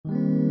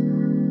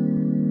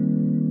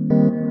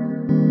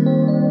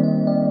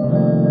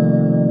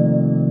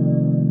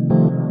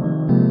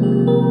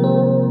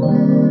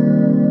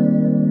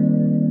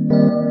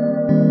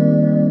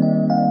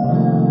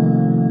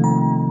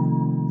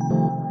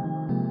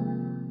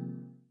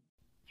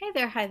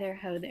hi there,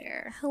 ho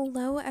there.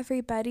 Hello,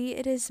 everybody.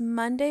 It is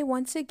Monday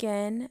once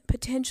again,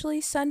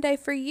 potentially Sunday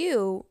for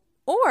you,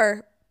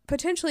 or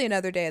potentially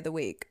another day of the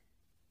week.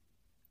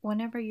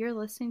 Whenever you're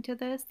listening to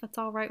this, that's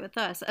all right with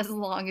us, as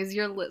long as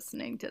you're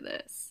listening to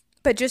this.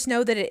 But just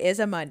know that it is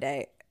a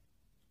Monday.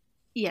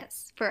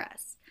 Yes, for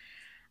us.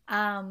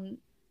 Um,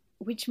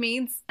 which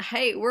means,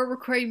 hey, we're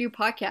recording a new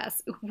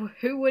podcast.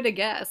 Who would have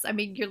guessed? I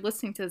mean, you're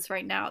listening to this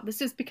right now.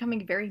 This is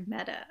becoming very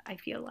meta, I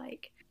feel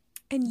like.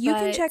 And you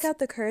can check But out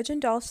the Courage and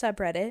Doll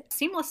subreddit.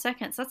 seamless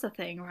seconds, that's a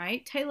thing,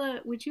 right? Taylor,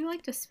 would you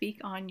like to speak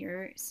on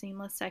your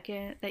seamless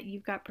second that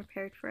you've got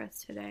prepared for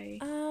us today?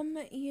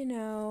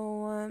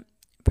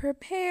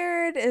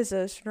 Prepared is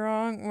a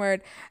strong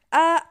word.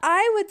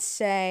 I would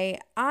say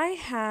I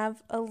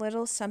have a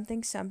little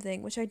something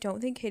something, which I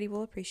don't think Katie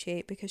will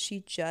appreciate because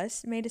she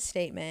just made a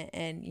statement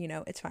and,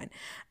 it's fine.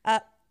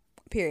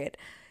 Period.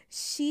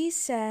 She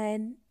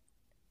said,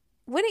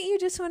 wouldn't you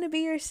just want to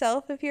be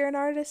yourself if you're an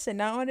artist and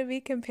not want to be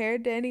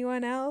compared to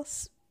anyone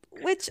else?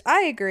 Which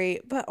I agree,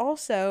 but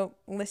also,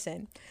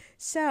 listen.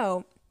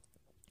 So,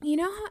 you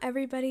know how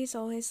everybody's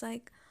always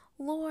like,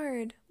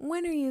 Lord,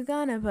 when are you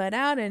gonna put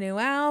out a new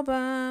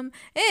album?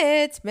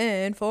 It's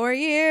been 4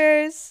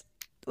 years.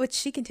 Which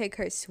she can take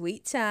her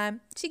sweet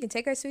time.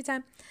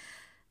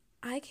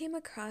 I came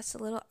across a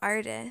little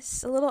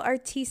artist, a little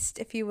artiste,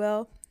 if you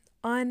will,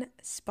 on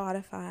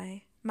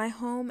Spotify, my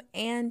home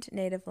and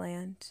native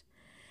land.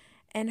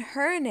 And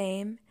her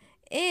name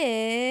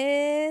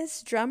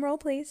is, drum roll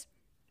please,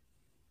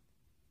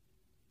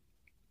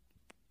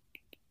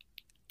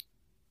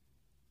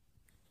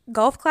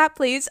 golf clap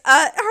please.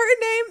 Her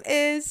name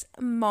is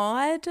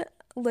Maud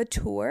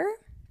Latour.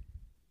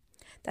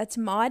 That's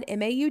Maud,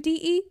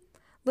 Maude,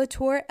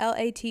 Latour,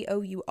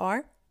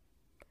 Latour.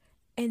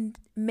 And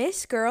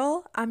Miss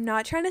Girl, I'm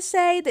not trying to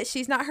say that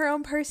she's not her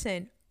own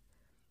person.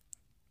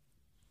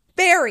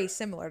 Very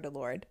similar to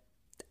Lorde.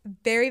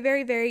 Very,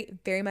 very, very,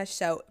 very much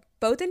so.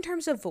 Both in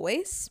terms of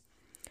voice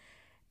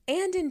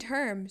and in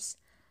terms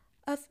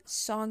of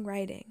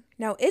songwriting.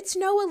 Now, it's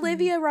no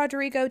Olivia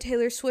Rodrigo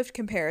Taylor Swift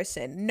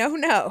comparison. No.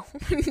 No.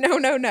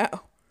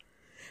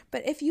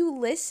 But if you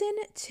listen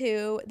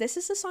to, this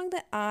is the song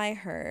that I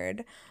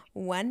heard,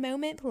 One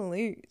Moment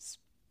Please.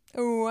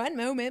 One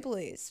Moment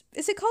Please.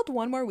 Is it called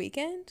One More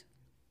Weekend?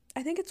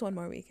 I think it's One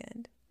More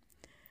Weekend.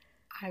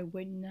 I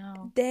wouldn't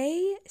know.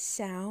 They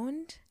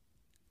sound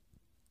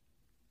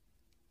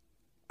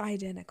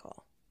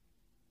identical.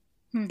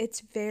 It's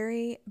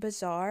very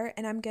bizarre,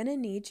 and I'm going to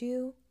need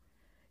you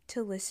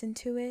to listen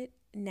to it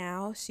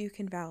now so you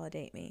can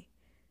validate me.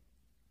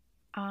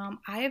 I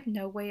have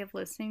no way of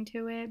listening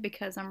to it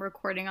because I'm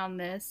recording on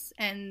this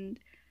and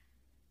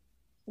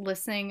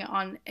listening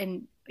on,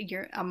 and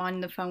I'm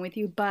on the phone with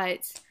you,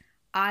 but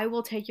I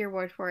will take your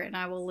word for it and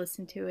I will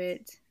listen to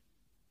it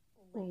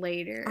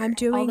later. I'm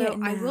doing it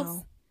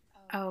now.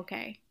 Oh,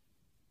 okay.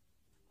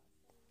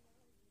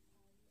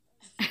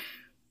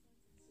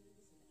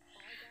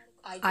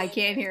 I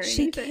can't hear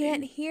anything. She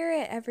can't hear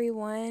it,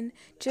 everyone.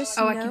 Just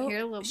know I can hear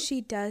a little bit. She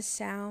does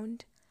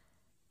sound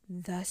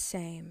the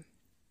same.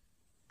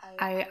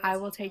 I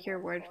will take your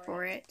word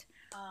for it.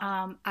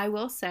 I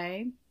will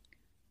say,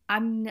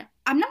 I'm not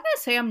gonna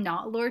say I'm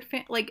not a Lorde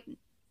fan. Like,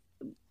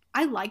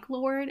 I like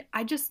Lorde.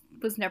 I just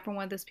was never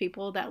one of those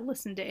people that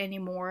listened to any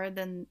more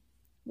than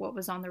what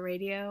was on the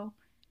radio.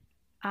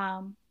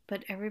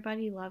 But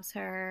everybody loves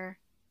her.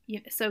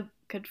 So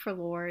good for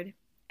Lorde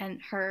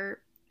and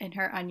her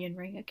Onion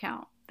Ring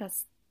account.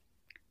 That's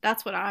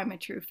what I'm a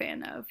true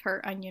fan of. Her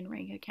Onion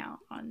Ring account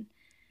on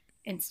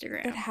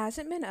Instagram. It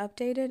hasn't been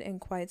updated in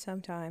quite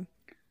some time.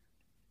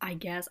 I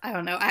guess. I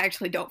don't know. I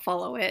actually don't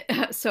follow it.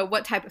 So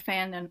what type of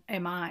fan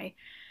am I?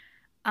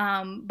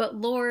 But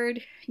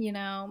Lorde,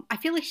 I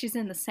feel like she's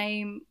in the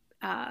same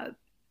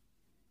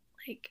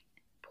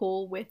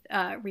pool with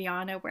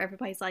Rihanna, where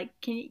everybody's like,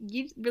 can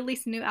you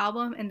release a new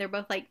album? And they're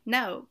both like,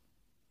 no,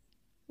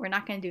 we're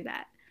not going to do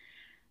that.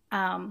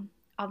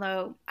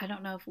 Although I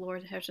don't know if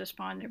Lorde has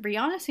responded.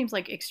 Rihanna seems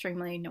like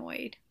extremely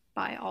annoyed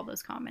by all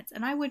those comments,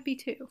 and I would be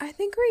too. I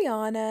think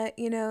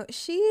Rihanna,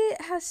 she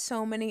has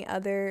so many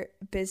other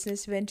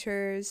business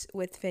ventures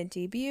with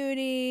Fenty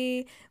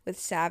Beauty, with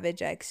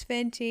Savage X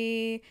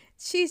Fenty.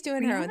 She's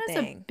doing her own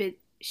thing.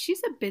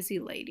 She's a busy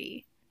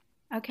lady.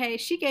 Okay,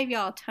 she gave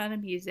y'all a ton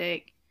of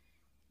music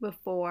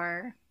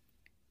before.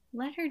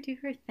 Let her do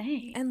her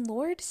thing. And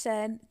Lorde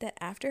said that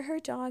after her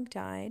dog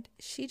died,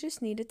 she just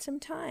needed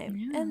some time.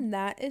 Yeah. And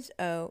that is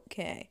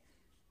okay.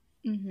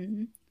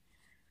 Mm-hmm.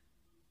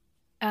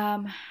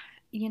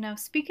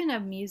 Speaking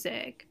of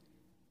music,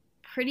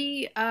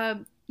 I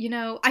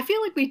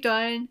feel like we've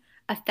done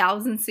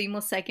 1,000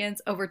 seamless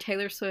seconds over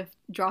Taylor Swift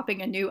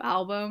dropping a new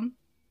album.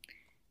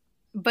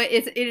 But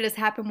it has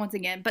happened once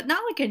again. But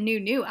not like a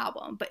new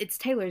album, but it's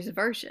Taylor's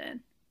version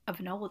of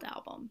an old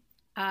album.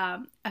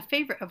 A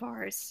favorite of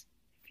ours,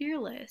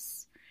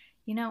 Fearless.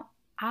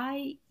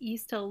 I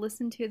used to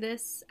listen to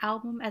this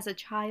album as a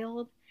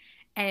child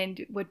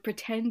and would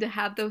pretend to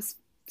have those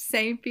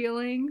same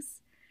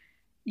feelings.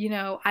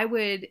 I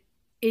would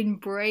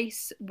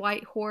embrace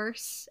White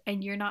Horse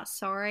and You're Not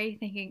Sorry,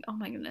 thinking, oh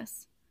my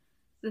goodness,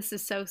 this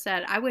is so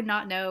sad. I would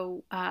not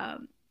know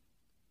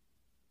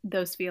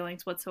those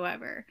feelings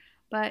whatsoever.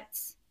 But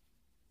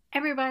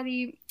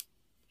everybody,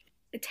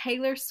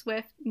 Taylor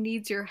Swift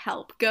needs your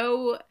help.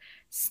 Go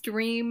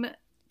stream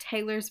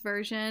Taylor's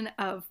version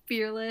of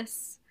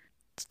Fearless.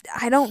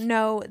 I don't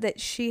know that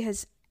she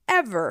has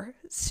ever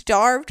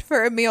starved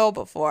for a meal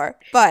before,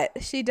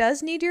 but she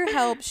does need your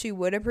help. She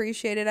would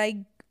appreciate it.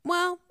 I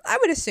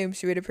would assume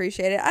she would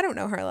appreciate it. I don't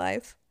know her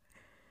life.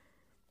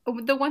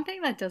 The one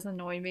thing that does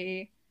annoy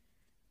me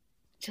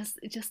just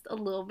a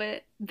little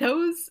bit,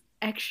 those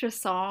extra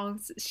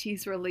songs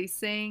she's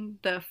releasing,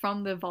 the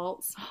From the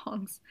Vault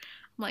songs.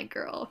 I'm like,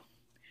 girl,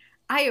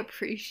 I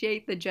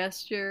appreciate the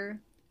gesture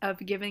of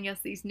giving us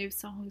these new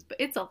songs, but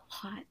it's a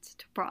lot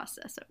to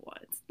process at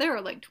once. There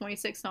are like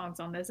 26 songs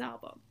on this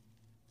album.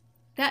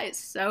 That is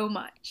so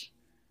much.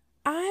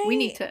 We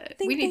need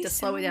to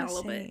slow it down a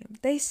little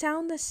bit. They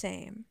sound the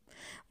same.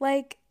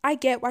 Like, I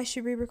get why she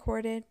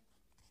re-recorded.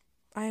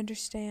 I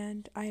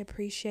understand. I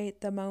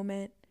appreciate the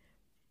moment.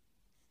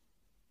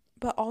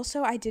 But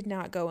also, I did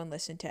not go and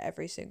listen to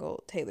every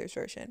single Taylor's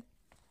version.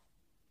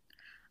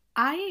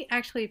 I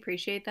actually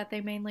appreciate that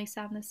they mainly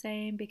sound the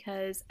same,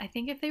 because I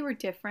think if they were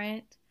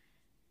different,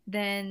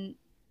 then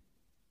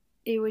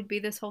it would be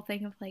this whole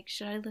thing of like,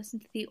 should I listen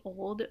to the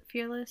old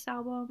Fearless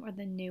album or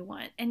the new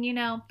one? And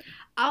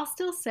I'll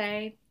still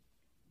say,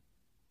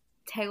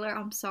 Taylor,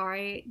 I'm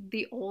sorry,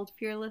 the old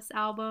Fearless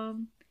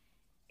album,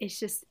 it's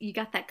just, you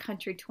got that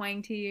country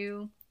twang to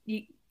you.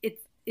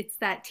 It's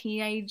that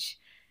teenage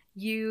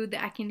you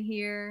that I can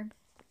hear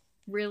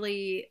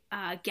really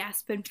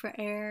gasping for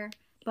air.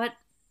 But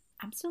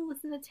I'm still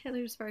listening to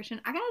Taylor's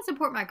version. I gotta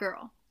support my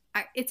girl.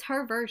 It's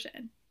her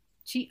version.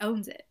 She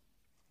owns it.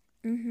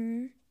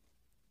 Mm-hmm.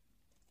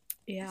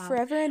 Yeah.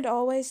 Forever and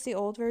Always, the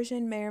old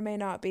version, may or may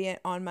not be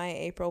on my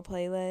April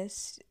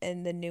playlist,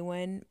 and the new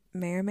one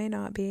may or may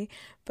not be,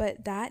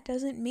 but that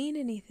doesn't mean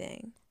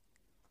anything.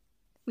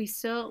 We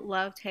still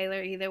love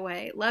Taylor either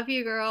way. Love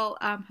you, girl.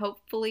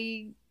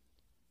 Hopefully,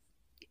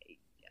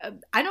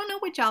 I don't know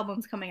which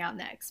album's coming out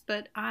next,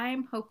 but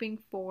I'm hoping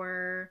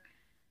for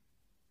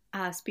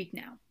Speak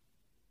Now.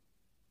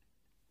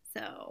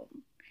 So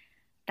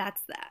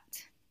that's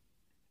that.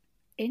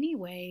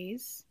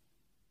 Anyways,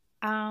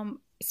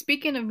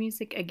 speaking of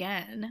music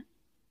again,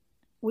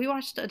 we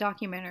watched a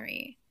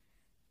documentary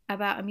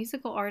about a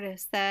musical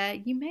artist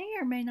that you may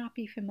or may not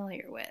be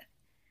familiar with.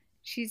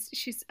 She's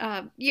she's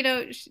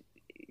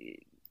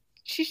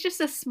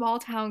just a small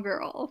town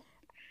girl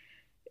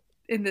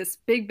in this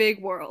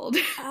big world.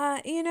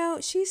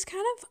 She's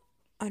kind of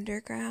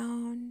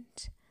underground.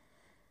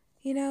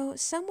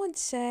 Some would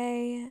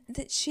say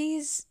that she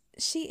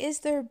is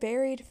their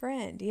buried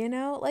friend,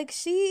 like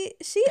she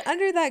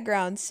under that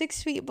ground,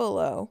 6 feet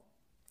below.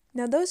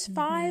 Now those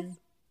 5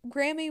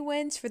 Grammy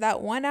wins for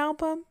that one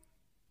album,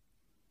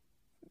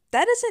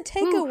 that doesn't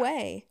take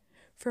away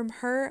from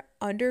her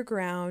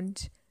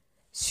underground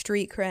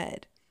street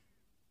cred.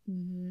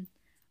 Mm-hmm.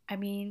 I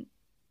mean,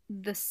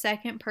 the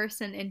second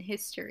person in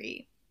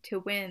history to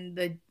win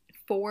the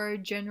 4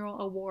 general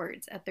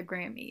awards at the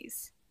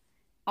Grammys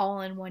all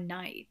in one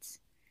night.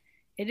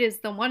 It is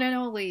the one and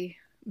only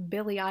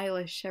Billie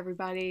Eilish,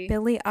 everybody.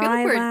 Billie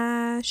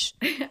Eilish.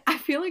 I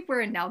feel like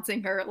we're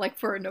announcing her like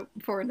for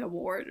an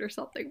award or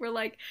something. We're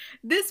like,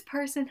 this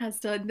person has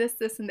done this,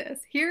 this, and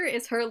this. Here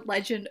is her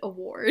Legend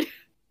Award.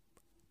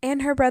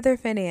 And her brother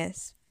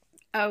Phineas.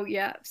 Oh,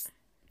 yes.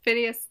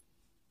 Phineas,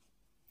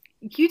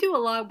 you do a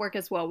lot of work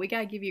as well. We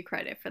gotta give you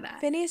credit for that.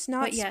 Phineas,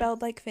 not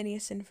spelled like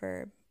Phineas and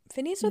Ferb.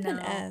 Phineas with an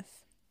F.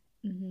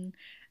 Mm-hmm.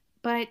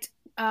 But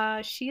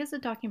she has a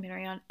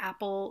documentary on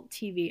Apple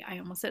TV. I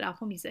almost said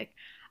Apple Music.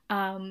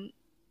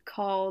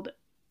 Called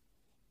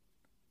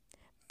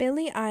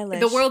Billie Eilish.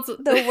 The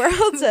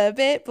world's a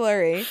bit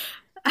blurry.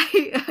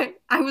 I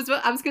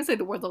was gonna say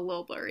the world's a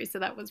little blurry, so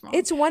that was wrong.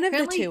 It's one of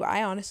the two.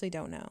 I honestly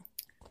don't know.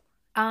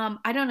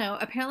 I don't know.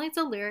 Apparently, it's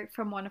a lyric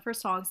from one of her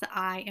songs that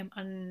I am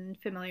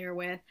unfamiliar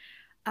with.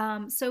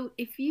 So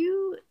if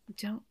you're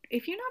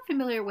not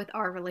familiar with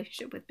our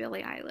relationship with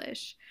Billie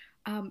Eilish,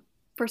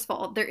 first of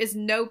all, there is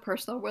no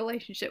personal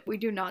relationship. We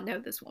do not know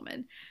this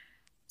woman.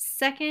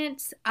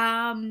 Second,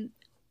 I'm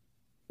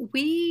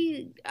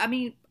going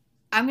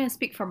to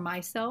speak for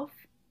myself,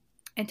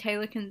 and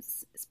Taylor can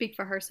speak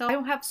for herself. I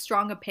don't have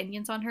strong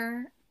opinions on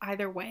her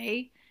either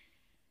way.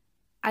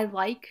 I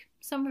like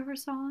some of her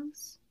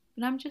songs,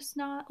 but I'm just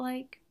not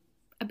like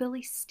a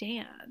Billie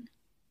stan.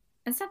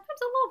 And sometimes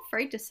I'm a little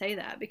afraid to say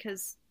that,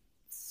 because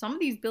some of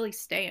these Billie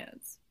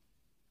stans,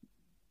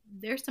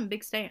 there's some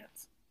big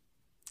stans.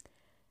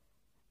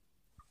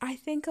 I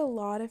think a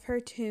lot of her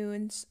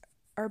tunes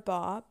are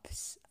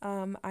bops.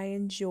 I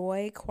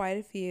enjoy quite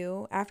a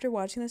few. After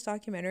watching this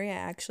documentary, I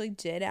actually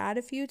did add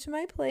a few to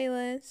my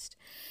playlist.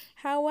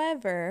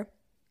 However,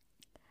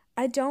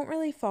 I don't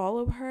really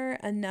follow her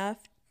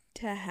enough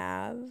to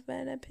have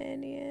an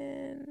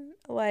opinion.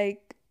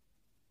 Like,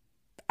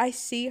 I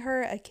see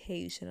her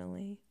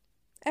occasionally,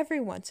 every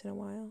once in a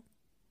while.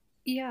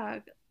 Yeah,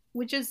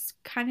 which is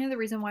kind of the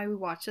reason why we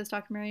watched this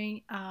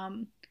documentary.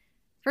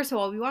 First of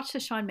all, we watched the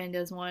Shawn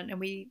Mendes one, and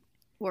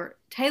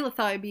Taylor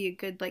thought it'd be a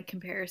good like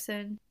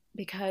comparison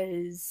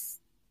because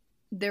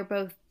they're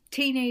both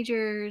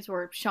teenagers,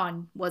 or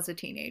Shawn was a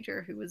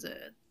teenager who was a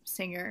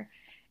singer,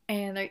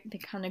 and they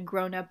kind of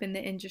grown up in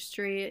the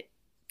industry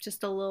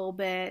just a little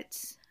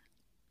bit,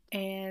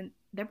 and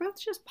they're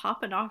both just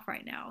popping off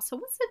right now. So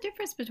what's the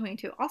difference between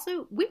two?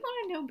 Also, we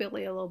want to know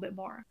Billie a little bit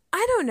more.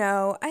 I don't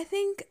know. I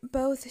think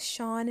both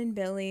Shawn and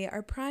Billie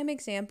are prime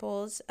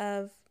examples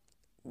of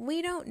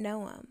we don't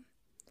know them.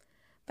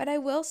 But I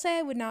will say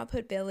I would not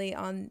put Billie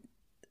on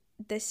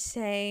the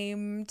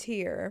same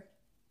tier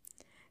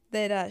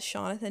that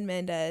Shawnathan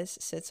Mendes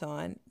sits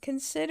on.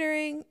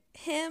 Considering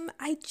him,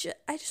 I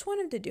just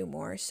want him to do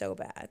more so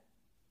bad.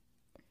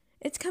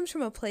 It comes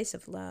from a place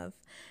of love.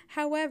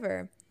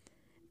 However,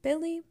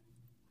 Billie,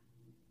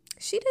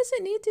 she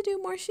doesn't need to do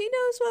more. She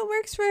knows what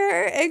works for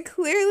her, and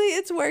clearly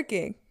it's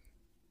working.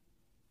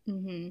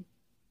 I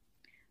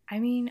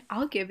mean,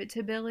 I'll give it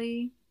to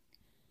Billie.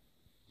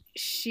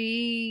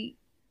 She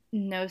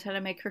knows how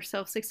to make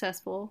herself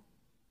successful.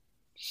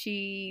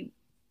 She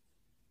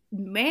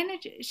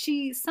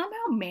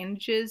somehow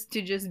manages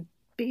to just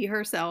be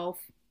herself,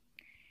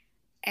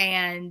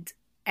 and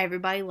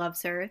everybody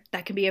loves her.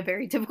 That can be a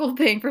very difficult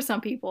thing for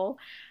some people,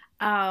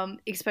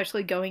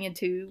 especially going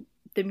into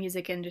the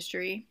music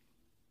industry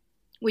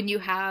when you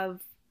have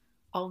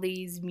all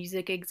these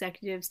music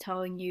executives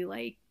telling you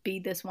like be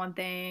this one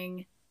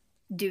thing,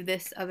 do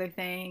this other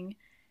thing,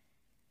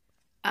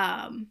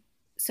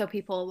 so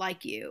people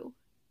like you.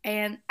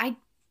 And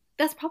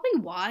that's probably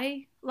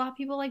why a lot of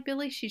people like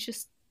Billie. She's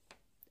just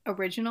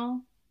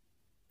original.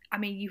 I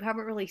mean, you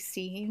haven't really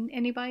seen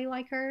anybody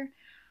like her.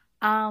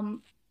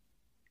 Um,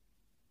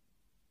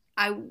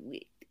 I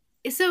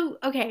so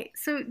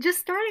just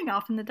starting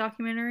off in the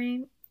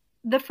documentary,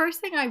 the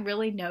first thing I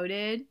really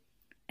noted,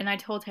 and I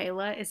told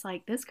Taylor, is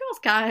like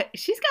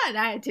she's got an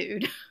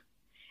attitude.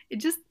 It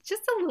just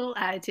a little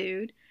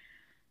attitude.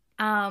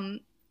 Um,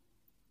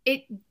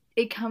 it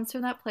it comes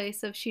from that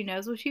place of she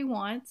knows what she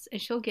wants and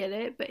she'll get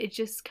it, but it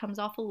just comes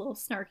off a little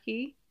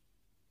snarky.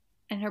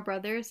 And her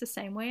brother is the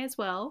same way as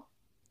well.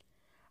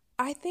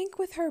 I think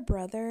with her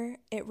brother,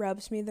 it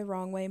rubs me the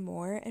wrong way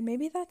more, and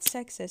maybe that's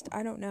sexist,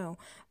 I don't know.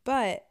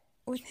 But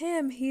with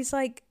him, he's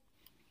like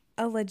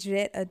a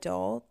legit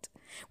adult,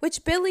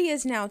 which Billie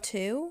is now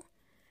too.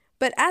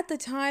 But at the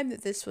time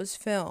that this was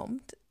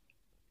filmed,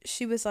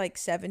 she was like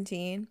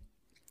 17.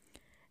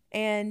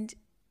 And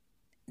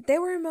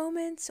there were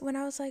moments when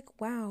I was like,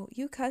 wow,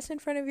 you cuss in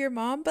front of your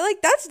mom? But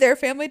like, that's their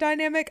family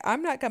dynamic.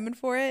 I'm not coming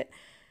for it.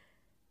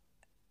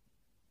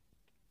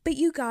 But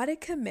you gotta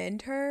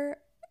commend her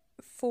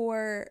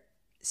for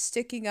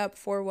sticking up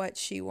for what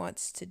she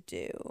wants to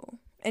do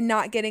and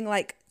not getting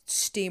like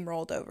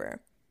steamrolled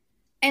over.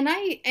 And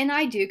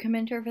I do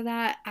commend her for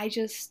that.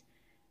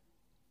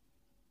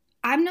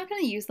 I'm not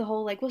gonna use the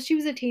whole like, well, she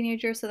was a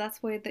teenager, so that's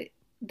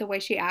the way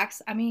she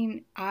acts. I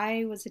mean,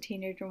 I was a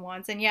teenager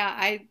once, and yeah,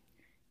 I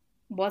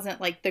wasn't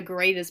like the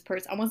greatest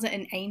person. I wasn't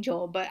an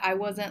angel, but I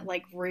wasn't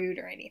like rude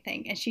or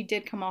anything. And she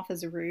did come off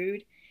as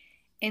rude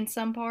in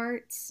some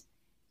parts.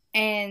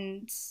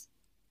 And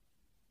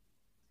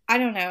I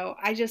don't know.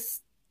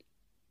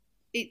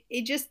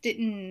 It just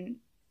didn't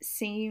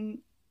seem.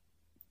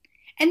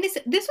 And this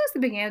was the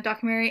beginning of the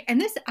documentary,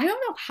 and this, I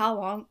don't know how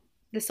long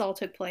this all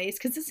took place,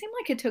 because it seemed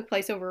like it took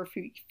place over a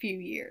few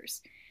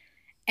years.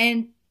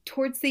 And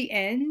towards the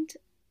end,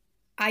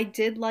 I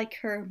did like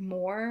her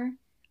more.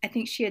 I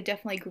think she had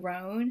definitely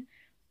grown,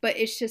 but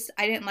it's just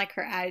I didn't like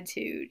her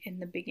attitude in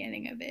the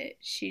beginning of it.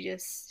 She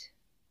just,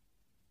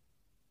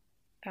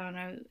 I don't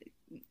know.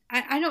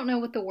 I don't know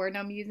what the word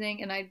I'm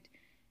using, and I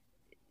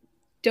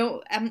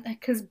don't,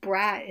 because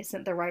brat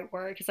isn't the right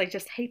word, because I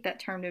just hate that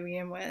term to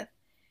begin with.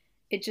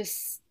 It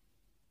just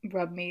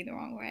rubbed me the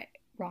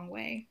wrong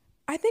way.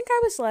 I think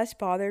I was less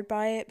bothered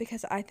by it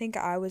because I think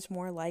I was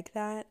more like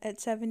that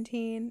at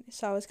 17.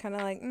 So I was kind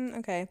of like,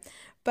 okay.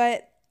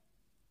 But,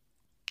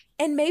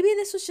 and maybe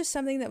this was just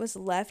something that was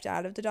left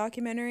out of the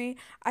documentary.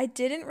 I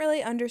didn't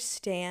really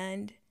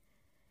understand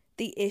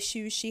the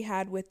issues she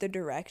had with the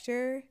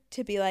director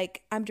to be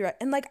like, I'm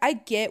direct. And like, I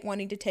get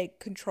wanting to take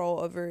control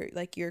over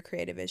like your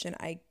creative vision.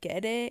 I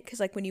get it. Because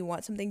like when you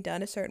want something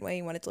done a certain way,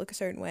 you want it to look a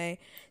certain way,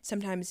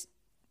 sometimes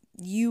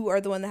you are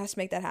the one that has to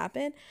make that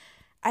happen.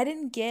 I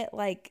didn't get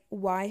like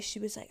why she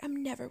was like,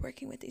 I'm never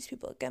working with these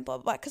people again, blah,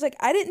 blah, blah. Because like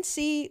I didn't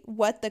see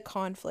what the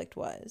conflict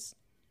was.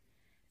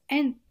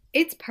 And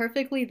it's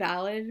perfectly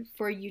valid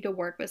for you to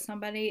work with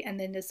somebody and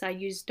then decide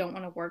you just don't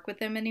want to work with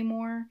them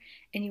anymore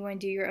and you want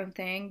to do your own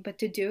thing. But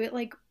to do it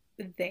like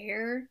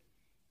there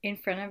in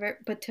front of it,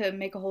 but to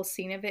make a whole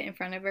scene of it in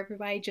front of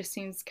everybody just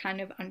seems kind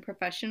of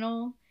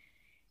unprofessional,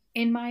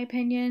 in my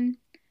opinion.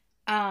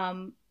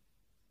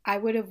 I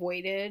would have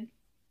waited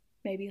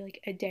maybe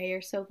like a day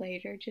or so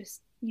later,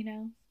 just,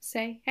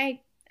 say,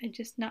 hey,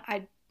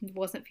 I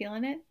wasn't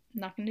feeling it. I'm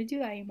not going to do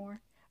that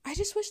anymore. I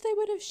just wish they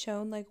would have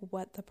shown like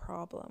what the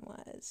problem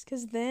was,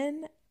 because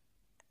then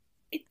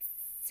it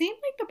seemed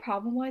like the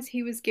problem was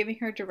he was giving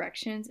her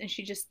directions and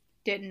she just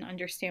didn't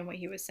understand what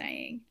he was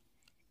saying.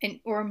 And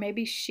or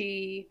maybe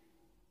she,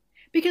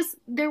 because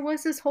there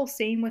was this whole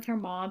scene with her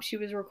mom. She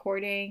was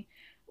recording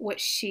what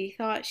she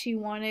thought she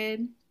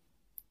wanted,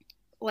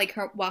 like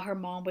her while her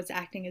mom was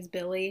acting as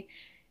Billy.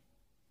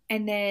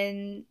 And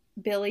then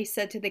Billy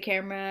said to the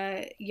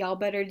camera, "Y'all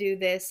better do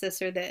this,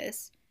 or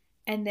this."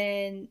 And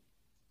then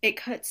it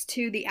cuts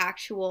to the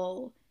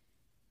actual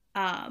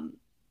um,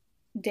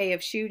 day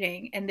of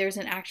shooting, and there's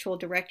an actual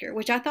director,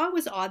 which I thought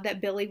was odd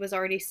that Billy was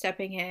already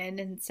stepping in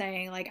and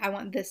saying, like, "I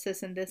want this,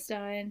 and this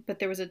done." But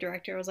there was a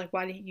director. I was like,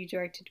 "Why didn't you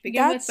direct it to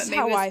begin with?" That's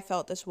how I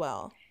felt as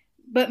well.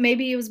 But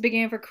maybe it was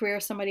beginning of her career.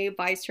 Somebody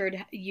advised her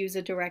to use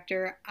a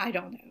director. I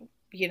don't know.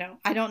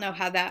 I don't know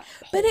how that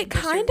whole But it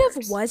kind works.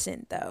 of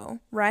wasn't though,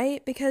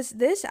 right? Because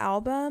this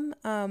album,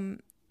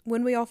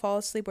 When We All Fall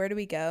Asleep, Where Do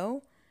We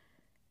Go?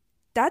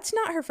 That's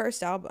not her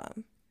first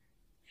album.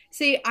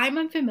 See, I'm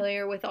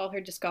unfamiliar with all her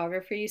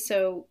discography,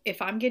 so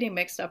if I'm getting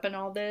mixed up in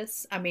all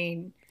this, I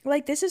mean,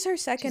 Like, this is her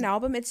second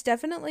album. It's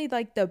definitely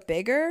like the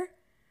bigger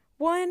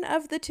one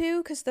of the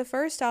two, because the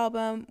first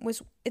album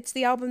it's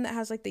the album that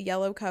has like the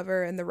yellow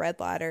cover and the red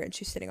ladder and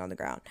she's sitting on the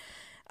ground.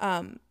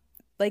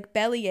 Like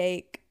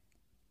Bellyache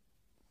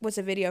was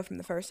a video from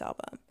the first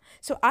album.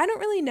 So I don't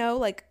really know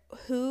like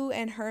who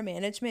and her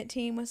management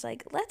team was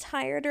like, let's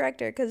hire a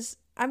director, because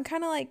I'm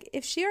kind of like,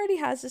 if she already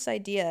has this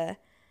idea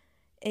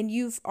and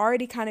you've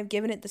already kind of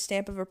given it the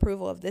stamp of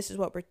approval of this is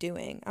what we're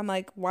doing, I'm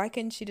like, why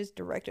couldn't she just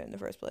direct it in the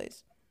first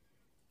place?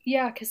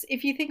 yeah, because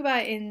if you think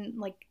about it in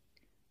like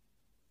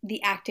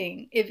the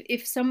acting,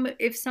 if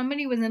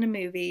somebody was in a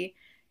movie,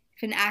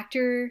 if an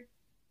actor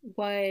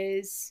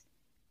was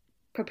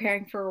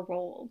preparing for a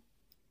role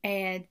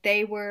and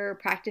they were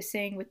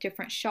practicing with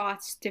different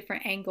shots,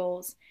 different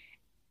angles,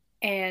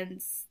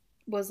 and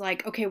was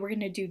like, okay, we're going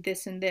to do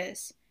this and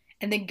this,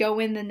 and then go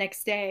in the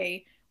next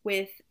day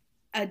with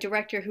a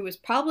director who was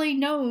probably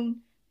known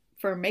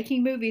for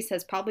making movies,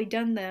 has probably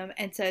done them,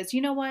 and says, you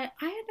know what,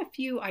 I had a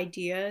few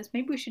ideas.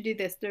 Maybe we should do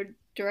this. The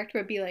director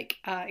would be like,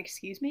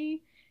 excuse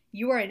me?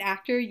 You are an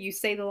actor. You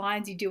say the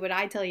lines. You do what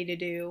I tell you to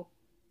do.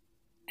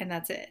 And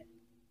that's it.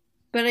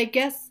 But I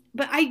guess,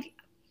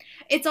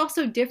 it's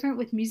also different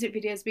with music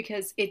videos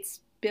because it's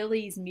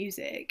Billy's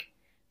music.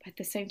 But at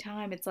the same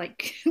time, it's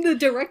like the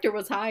director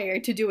was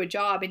hired to do a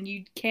job and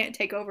you can't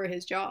take over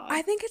his job.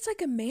 I think it's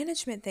like a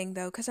management thing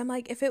though, because I'm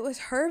like, if it was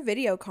her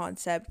video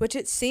concept, which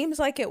it seems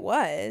like it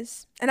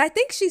was, and I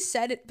think she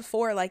said it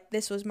before, like,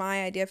 this was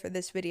my idea for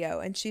this video,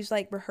 and she's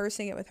like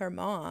rehearsing it with her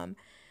mom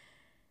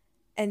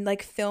and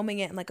like filming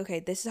it and like,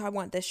 okay, this is how I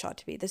want this shot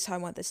to be, this is how I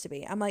want this to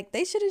be. I'm like,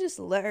 they should have just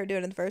let her do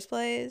it in the first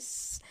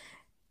place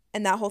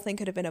and that whole thing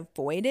could have been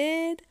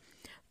avoided.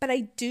 But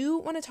I do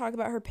want to talk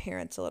about her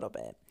parents a little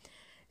bit.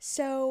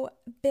 So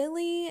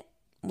Billy,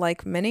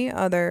 like many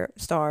other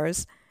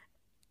stars,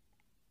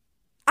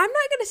 I'm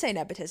not going to say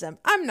nepotism.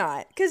 I'm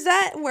not, because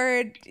that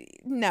word,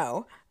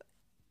 no.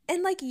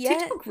 And like,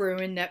 yet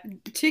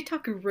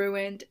TikTok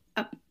ruined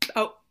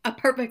a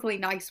perfectly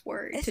nice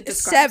word to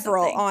describe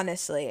several something.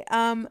 Honestly.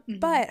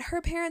 But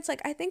her parents,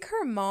 like, I think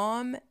her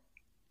mom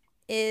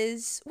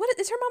is, what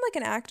is her mom, like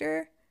an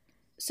actor?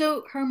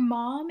 So her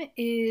mom's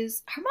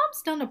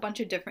done a bunch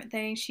of different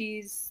things.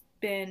 She's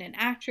been an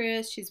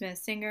actress, she's been a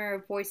singer, a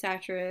voice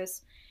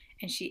actress,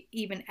 and she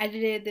even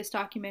edited this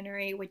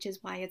documentary, which is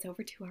why it's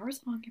over 2 hours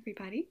long,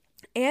 everybody.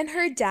 And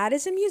her dad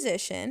is a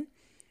musician.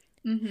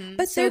 Mm-hmm.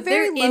 But they're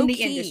very low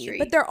key. Industry.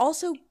 But they're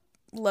also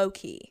low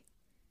key.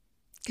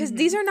 Because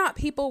these are not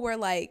people where,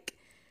 like,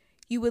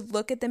 you would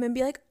look at them and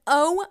be like,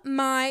 oh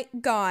my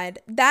God,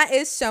 that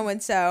is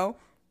so-and-so.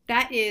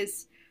 That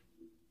is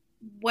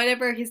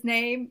whatever his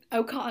name,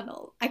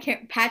 O'Connell.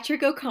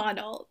 Patrick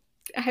O'Connell.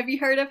 Have you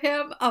heard of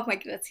him? Oh my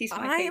goodness, he's my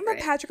favorite. I am a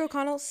Patrick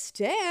O'Connell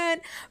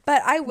stan.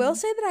 But I will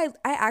say that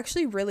I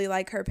actually really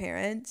like her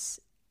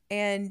parents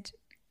and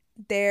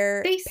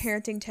their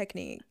parenting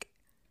technique.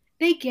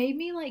 They gave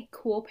me like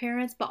cool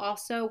parents, but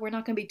also we're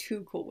not going to be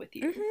too cool with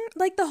you. Mm-hmm.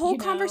 Like the whole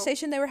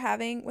conversation they were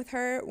having with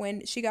her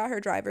when she got her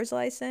driver's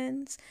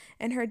license,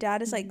 and her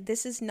dad is like,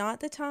 this is not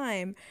the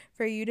time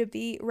for you to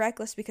be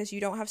reckless because you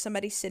don't have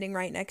somebody sitting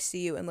right next to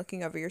you and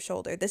looking over your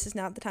shoulder. This is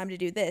not the time to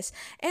do this.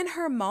 And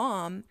her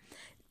mom,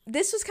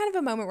 this was kind of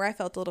a moment where I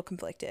felt a little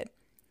conflicted.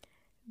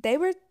 They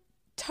were,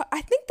 I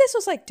think this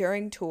was like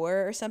during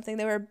tour or something.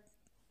 They were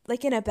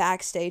like in a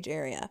backstage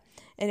area,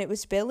 and it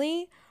was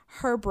Billy,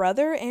 her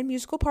brother and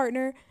musical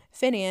partner,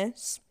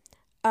 Phineas,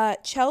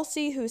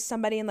 Chelsea, who's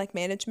somebody in like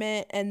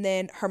management, and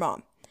then her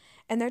mom.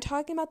 And they're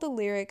talking about the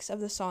lyrics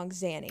of the song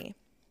Zanny.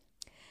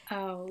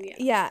 Oh, yeah.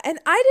 Yeah, and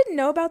I didn't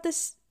know about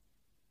this,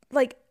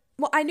 like,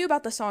 well, I knew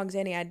about the song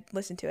Zanny. I'd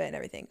listened to it and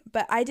everything.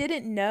 But I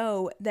didn't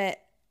know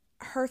that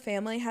her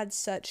family had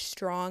such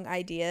strong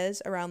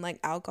ideas around like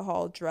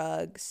alcohol,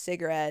 drugs,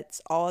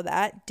 cigarettes, all of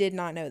that. Did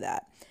not know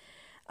that.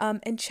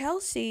 And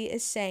Chelsea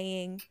is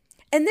saying,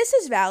 and this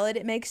is valid,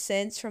 it makes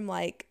sense from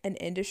like an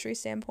industry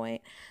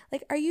standpoint,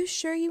 like, are you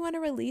sure you want to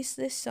release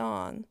this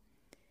song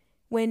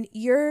when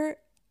your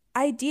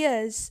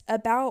ideas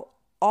about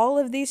all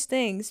of these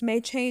things may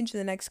change in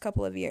the next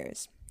couple of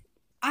years.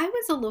 I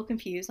was a little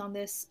confused on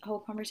this whole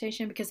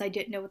conversation because I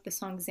didn't know what the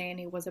song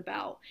Zanny was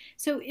about.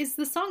 So is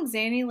the song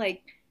Zanny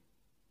like,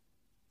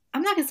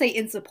 I'm not gonna say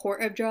in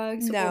support of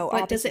drugs, No,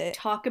 but does it opposite.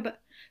 talk about?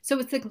 So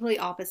it's the complete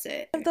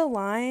opposite. One of the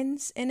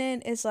lines in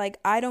it is like,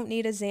 I don't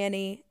need a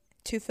Xanny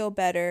to feel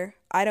better.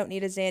 I don't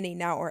need a Xanny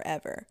now or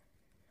ever.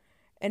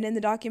 And in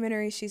the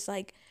documentary, she's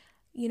like,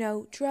 you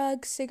know,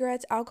 drugs,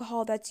 cigarettes,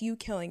 alcohol, that's you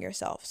killing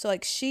yourself. So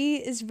like she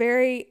is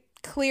very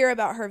clear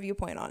about her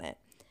viewpoint on it.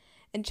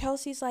 And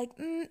Chelsea's like,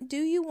 do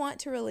you want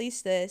to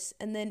release this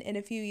and then in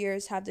a few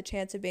years have the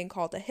chance of being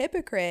called a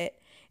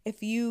hypocrite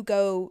if you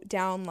go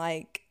down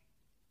like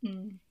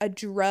a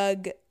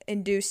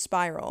drug-induced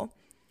spiral?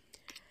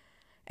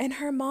 And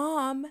her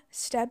mom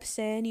steps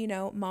in, you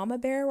know, Mama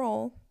Bear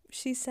Roll.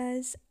 She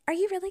says, are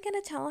you really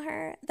going to tell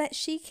her that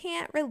she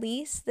can't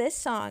release this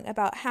song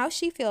about how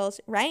she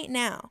feels right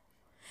now?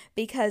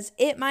 Because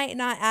it might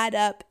not add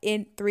up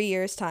in 3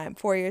 years' time,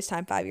 4 years'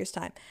 time, 5 years'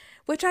 time.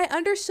 Which I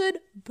understood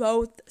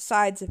both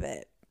sides of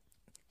it.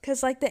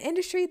 Because, like, the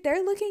industry,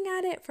 they're looking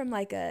at it from,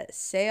 like, a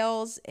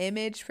sales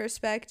image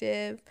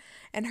perspective.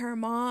 And her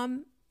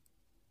mom,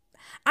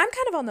 I'm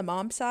kind of on the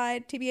mom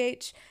side,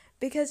 TBH,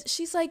 because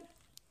she's like,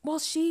 well,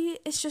 she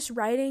is just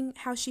writing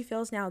how she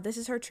feels now. This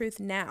is her truth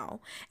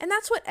now. And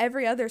that's what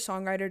every other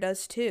songwriter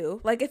does, too.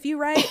 Like, if you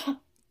write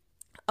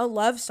a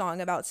love song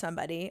about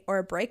somebody or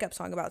a breakup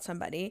song about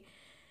somebody,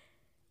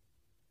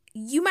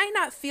 you might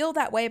not feel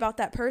that way about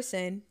that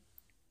person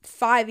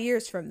 5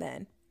 years from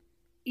then.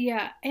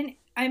 Yeah, and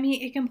I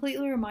mean, it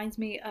completely reminds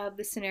me of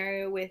the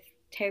scenario with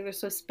Taylor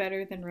Swift's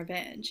Better Than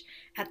Revenge.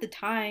 At the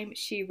time,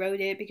 she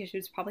wrote it because she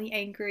was probably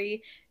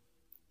angry,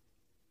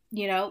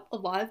 you know, a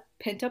lot of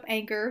pent up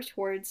anger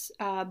towards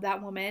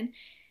that woman.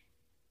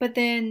 But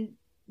then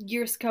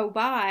years go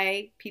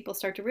by, people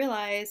start to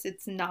realize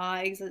it's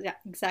not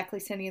exactly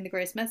sending the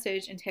greatest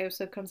message, and Taylor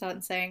Swift comes out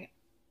and saying,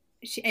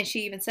 she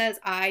even says,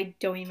 I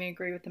don't even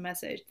agree with the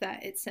message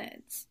that it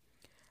sends.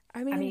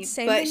 I mean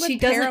same thing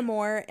with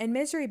Paramore and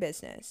Misery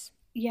Business.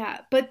 Yeah,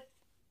 but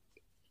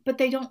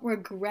they don't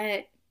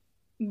regret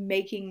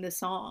making the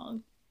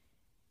song.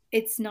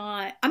 It's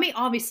not, I mean,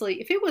 obviously,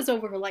 if it was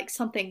over like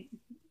something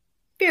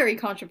very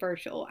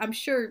controversial, I'm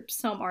sure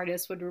some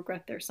artists would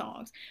regret their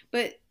songs.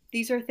 But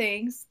these are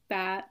things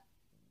that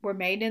were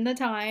made in the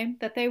time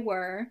that they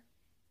were,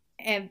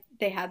 and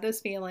they had those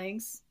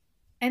feelings,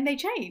 and they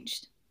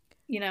changed,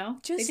 you know?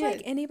 Just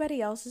like anybody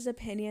else's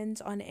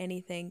opinions on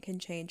anything can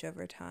change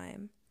over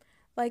time.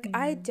 Like,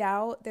 I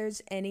doubt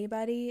there's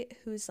anybody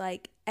who's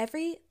like,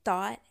 every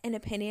thought and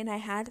opinion I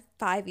had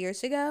 5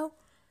 years ago,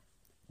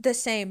 the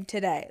same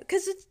today.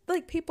 Because it's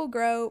like people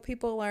grow,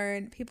 people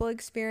learn, people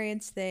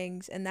experience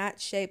things, and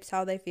that shapes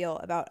how they feel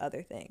about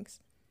other things.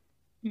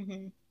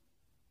 Mm-hmm.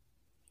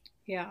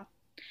 Yeah.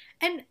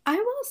 And I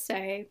will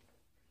say,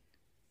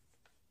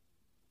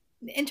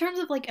 in terms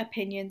of like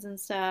opinions and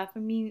stuff, I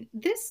mean,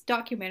 this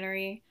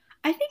documentary,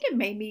 I think it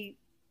made me,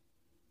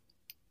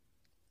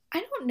 I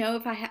don't know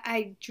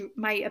if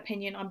my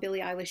opinion on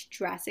Billie Eilish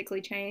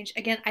drastically changed.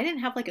 Again, I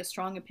didn't have like a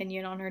strong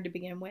opinion on her to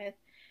begin with,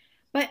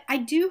 but I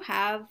do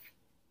have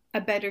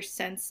a better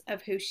sense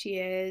of who she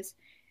is,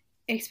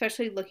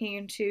 especially looking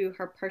into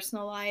her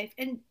personal life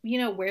and, you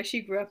know, where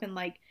she grew up and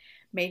like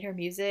made her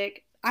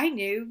music. I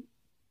knew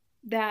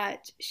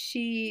that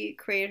she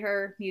created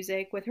her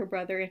music with her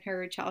brother in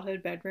her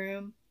childhood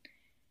bedroom.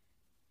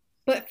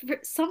 But for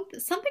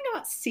something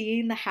about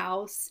seeing the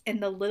house and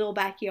the little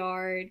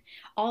backyard,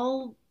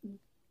 all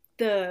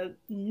the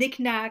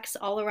knickknacks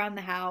all around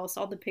the house,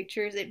 all the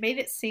pictures, it made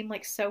it seem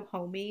like so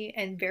homey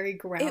and very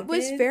grounded. It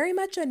was very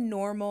much a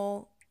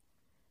normal,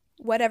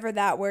 whatever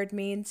that word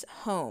means,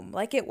 home.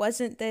 Like, it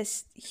wasn't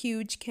this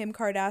huge Kim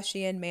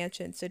Kardashian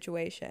mansion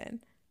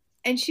situation.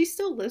 And she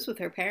still lives with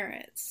her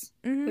parents,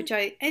 which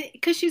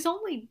because she's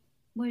only,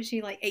 what is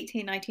she, like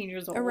 18, 19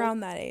 years old?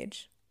 Around that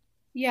age.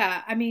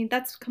 Yeah, I mean,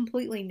 that's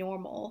completely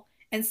normal.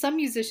 And some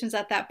musicians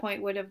at that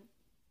point would have,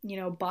 you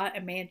know, bought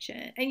a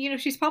mansion. And, you know,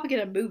 she's probably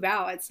going to move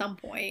out at some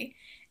point.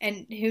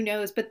 And who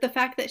knows? But the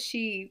fact that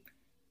she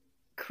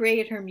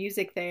created her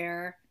music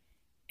there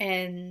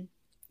and,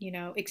 you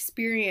know,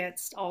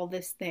 experienced all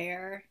this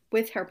there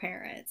with her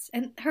parents.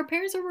 And her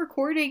parents are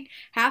recording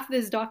half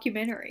this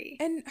documentary.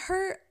 And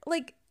her,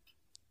 like,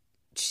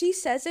 she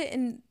says it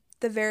in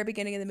the very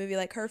beginning of the movie,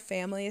 like, her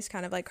family is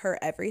kind of like her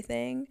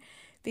everything.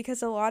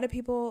 Because a lot of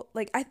people,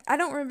 like, I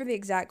don't remember the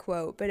exact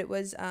quote, but it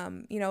was,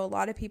 you know, a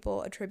lot of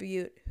people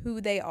attribute who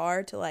they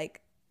are to,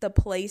 like, the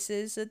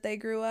places that they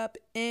grew up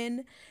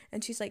in.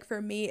 And she's like,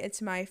 for me,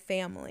 it's my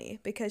family.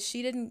 Because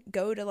she didn't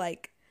go to,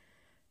 like,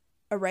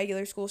 a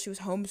regular school. She was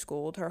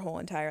homeschooled her whole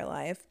entire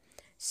life.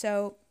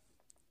 So,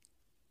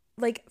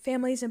 like,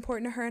 family is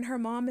important to her. And her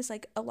mom is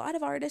like, a lot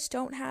of artists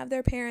don't have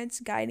their parents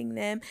guiding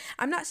them.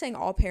 I'm not saying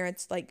all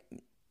parents, like,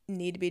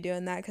 need to be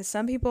doing that. Because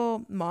some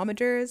people,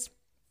 momagers,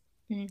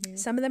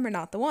 some of them are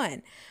not the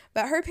one.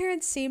 But her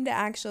parents seem to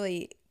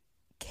actually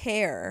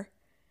care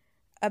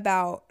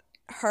about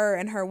her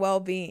and her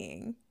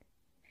well-being.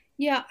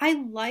 Yeah, I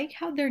like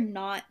how they're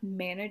not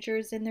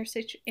managers in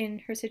in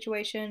her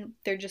situation.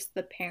 They're just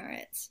the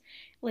parents.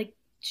 Like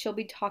she'll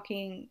be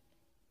talking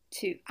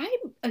to. I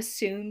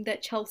assumed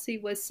that Chelsea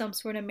was some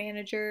sort of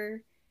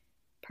manager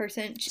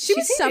person. She She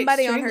was seemed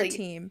somebody on her extremely.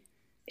 team.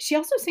 She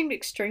also seemed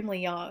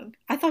extremely young.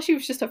 I thought she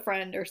was just a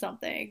friend or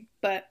something,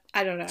 but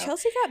I don't know.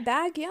 Chelsea got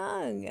back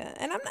young,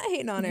 and I'm not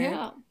hating on her.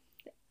 Yeah.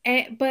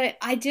 But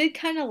I did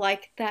kind of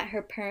like that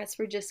her parents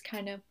were just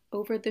kind of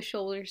over the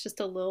shoulders just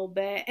a little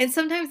bit. And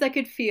sometimes I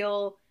could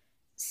feel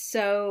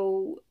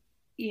so,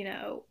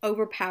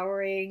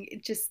 overpowering.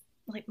 It just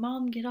like,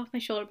 Mom, get off my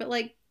shoulder. But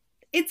like,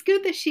 it's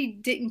good that she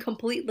didn't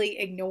completely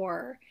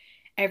ignore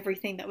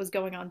everything that was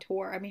going on to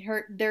her. I mean,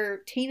 their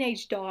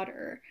teenage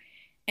daughter,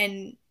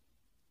 and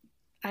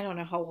I don't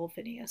know how old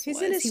Phineas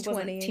He's in was. his He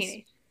wasn't 20s.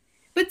 teenage.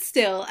 But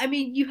still, I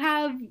mean, you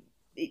have,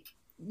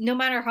 no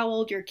matter how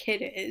old your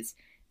kid is,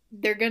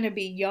 they're going to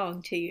be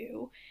young to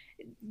you.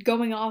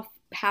 Going off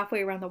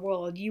halfway around the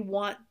world, you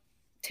want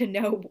to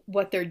know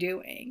what they're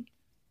doing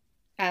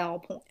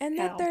And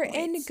at that all they're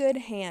in points. good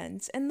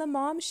hands. And the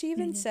mom, she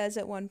even Hmm. says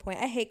at one point,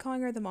 I hate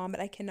calling her the mom,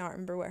 but I cannot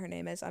remember what her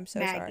name is. I'm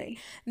so sorry. Maggie.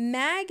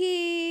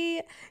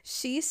 Maggie,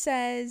 she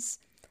says,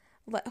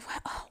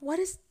 what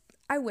is,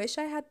 I wish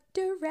I had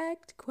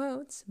direct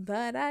quotes,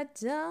 but I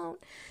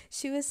don't.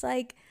 She was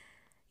like,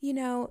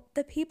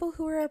 the people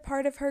who are a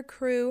part of her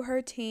crew,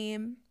 her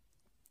team,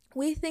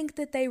 we think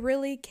that they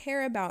really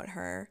care about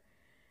her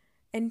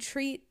and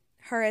treat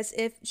her as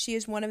if she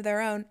is one of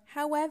their own.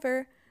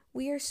 However,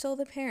 we are still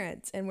the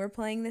parents and we're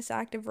playing this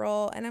active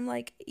role. And I'm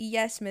like,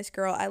 yes, Miss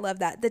Girl, I love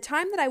that. The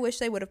time that I wish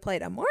they would have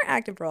played a more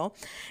active role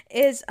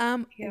is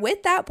Yeah.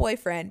 with that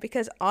boyfriend,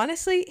 because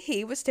honestly,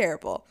 he was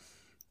terrible.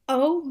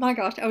 Oh my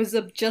gosh, I was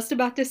just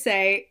about to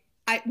say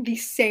the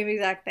same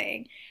exact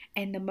thing.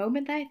 And the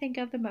moment that I think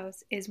of the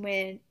most is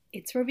when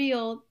it's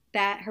revealed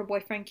that her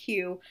boyfriend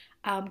Q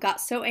got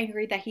so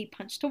angry that he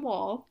punched a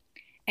wall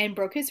and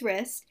broke his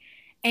wrist.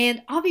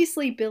 And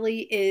obviously,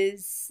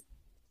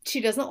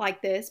 she doesn't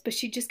like this, but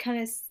she just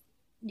kind of,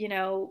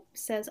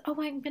 says,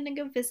 "Oh, I'm going to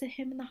go visit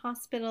him in the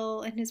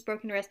hospital and his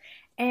broken wrist."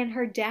 And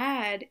her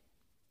dad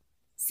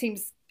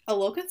seems a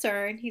little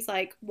concerned. He's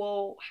like,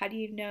 "Well, how do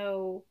you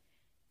know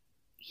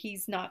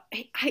he's not?"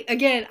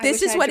 Again, I This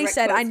wish I is had what he direct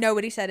said. I quotes. know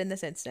what he said in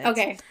this instance.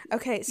 Okay.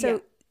 Okay, Yeah.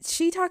 so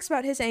she talks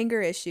about his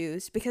anger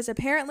issues because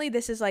apparently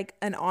this is like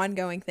an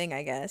ongoing thing,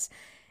 I guess.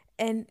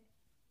 And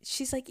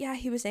she's like, yeah,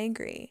 he was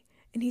angry.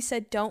 And he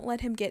said, don't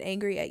let him get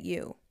angry at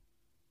you.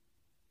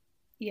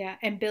 Yeah.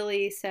 And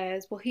Billy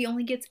says, "Well, he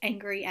only gets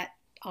angry at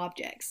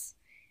objects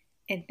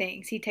and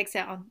things. He takes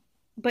that on,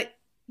 but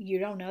you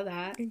don't know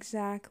that."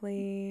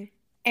 Exactly.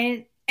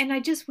 And I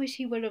just wish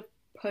he would have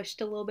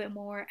pushed a little bit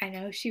more. I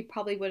know she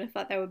probably would have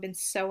thought that would have been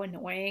so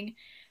annoying,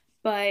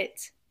 but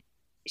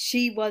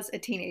she was a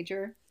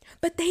teenager.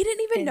 But they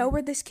didn't even know And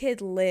where this kid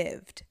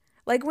lived.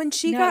 Like when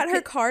she no, got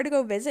her car to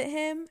go visit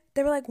him,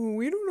 they were like, well,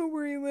 we don't know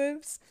where he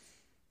lives.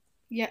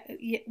 yeah,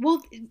 yeah.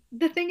 Well,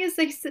 the thing is,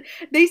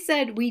 they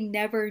said we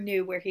never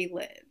knew where he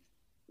lived,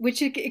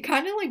 which it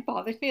kind of like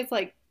bothers me. It's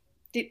like,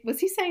 was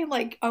he saying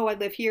like, "Oh, I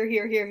live here,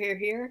 here, here, here,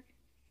 here,"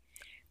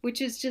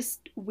 which is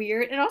just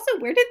weird. And also,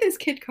 where did this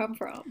kid come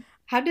from?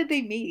 How did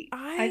they meet?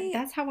 I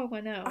That's how I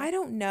want to know. I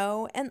don't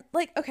know. And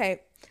like,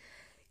 okay,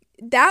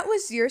 that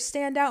was your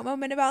standout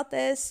moment about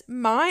this.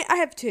 I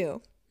have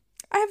two.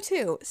 I have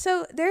two.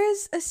 So there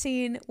is a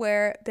scene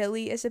where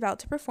Billy is about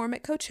to perform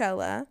at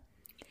Coachella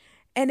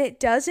and it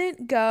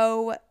doesn't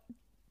go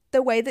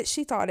the way that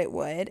she thought it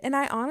would. And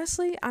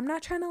I'm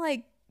not trying to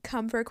like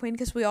come for a queen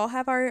because we all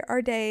have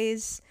our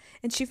days,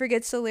 and she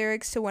forgets the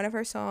lyrics to one of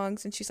her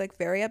songs and she's like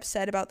very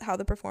upset about how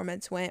the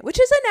performance went, which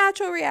is a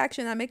natural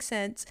reaction. That makes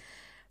sense.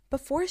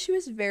 Before, she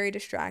was very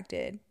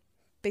distracted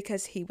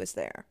because he was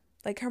there.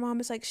 Like her mom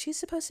was like, she's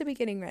supposed to be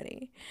getting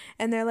ready.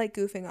 And they're like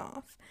goofing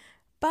off.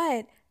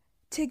 But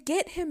to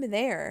get him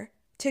there,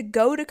 to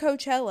go to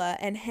Coachella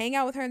and hang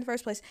out with her in the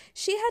first place,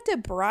 she had to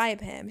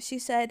bribe him. She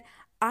said,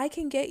 I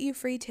can get you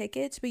free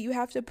tickets, but you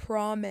have to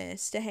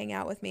promise to hang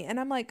out with me. And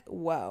I'm like,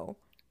 whoa.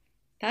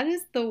 That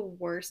is the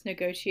worst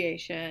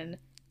negotiation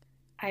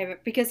I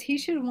ever, because he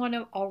should want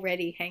to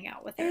already hang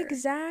out with her.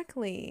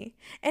 Exactly.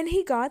 And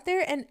he got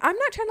there, and I'm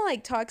not trying to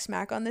like talk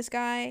smack on this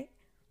guy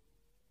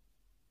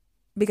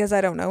because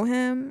I don't know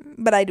him,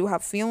 but I do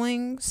have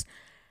feelings.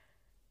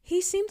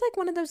 He seemed like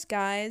one of those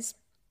guys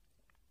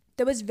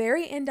that was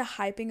very into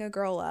hyping a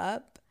girl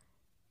up,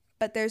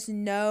 but there's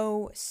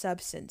no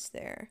substance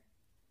there.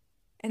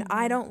 And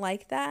I Hmm. don't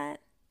like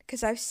that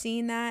because I've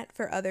seen that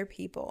for other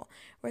people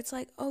where it's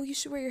like, oh, you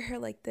should wear your hair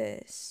like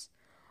this.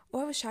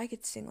 Oh, I wish I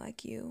could sing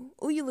like you.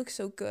 Oh, you look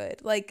so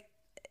good. Like,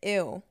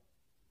 ew.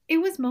 It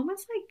was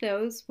moments like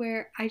those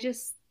where I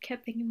just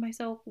kept thinking to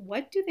myself,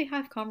 what do they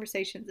have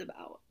conversations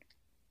about?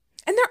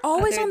 And they're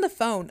always Other, on the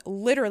phone,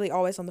 literally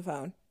always on the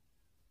phone.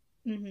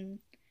 hmm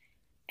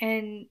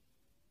and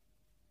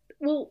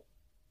well,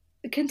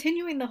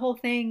 continuing the whole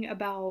thing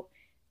about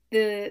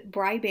the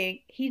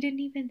bribing, he didn't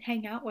even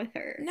hang out with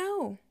her.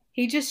 No.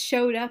 He just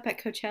showed up at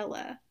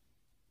Coachella,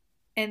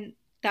 and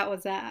That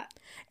was that.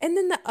 And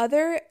then the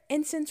other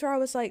instance where I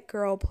was like,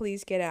 girl,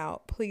 please get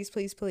out. Please,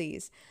 please,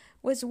 please.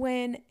 Was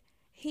when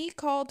he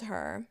called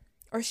her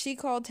or she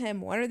called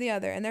him, one or the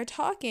other, and they're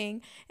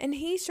talking, and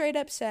he straight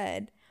up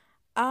said,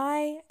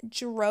 I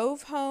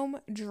drove home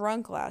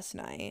drunk last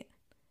night.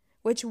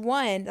 Which,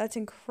 one, that's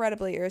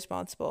incredibly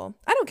irresponsible.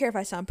 I don't care if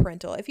I sound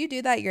parental. If you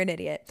do that, you're an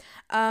idiot.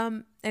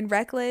 And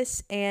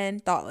reckless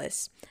and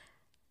thoughtless.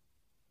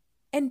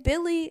 And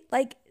Billie,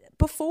 like,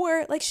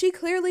 before, like, she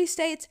clearly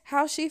states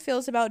how she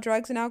feels about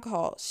drugs and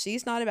alcohol.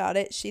 She's not about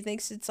it. She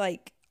thinks it's,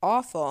 like,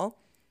 awful.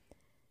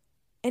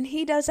 And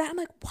he does that. I'm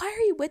like, why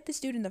are you with this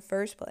dude in the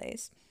first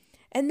place?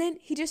 And then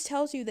he just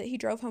tells you that he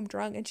drove home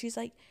drunk. And she's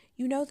like,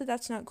 you know that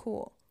that's not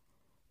cool.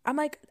 I'm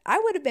like, I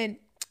would have been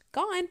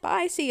gone.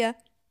 Bye. See ya.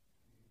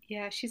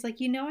 Yeah, she's like,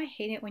 I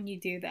hate it when you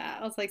do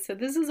that. I was like, so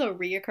this is a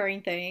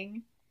reoccurring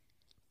thing.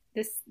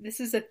 This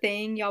is a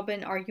thing y'all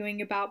been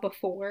arguing about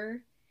before.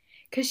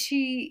 Cause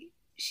she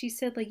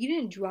said like, you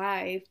didn't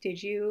drive,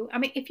 did you? I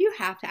mean, if you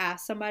have to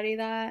ask somebody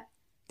that,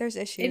 There's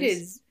issues. it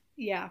is,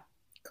 yeah,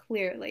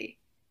 clearly.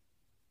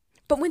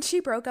 But when she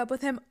broke up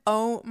with him,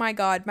 oh my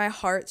God, my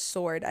heart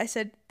soared. I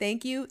said,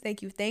 thank you,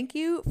 thank you, thank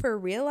you for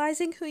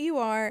realizing who you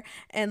are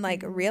and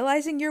like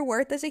realizing your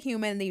worth as a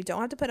human and that you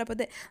don't have to put up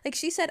with it. Like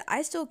she said,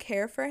 I still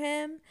care for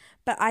him,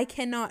 but I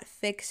cannot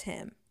fix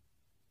him.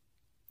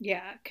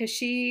 Yeah, because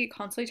she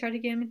constantly tried to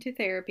get him into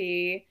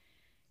therapy.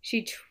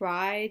 She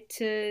tried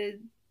to,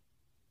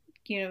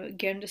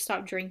 get him to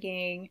stop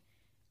drinking,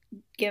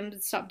 get him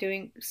to stop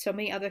doing so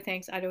many other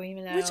things I don't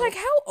even know. Which, like,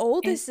 how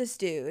old is this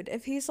dude?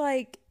 If he's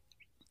like,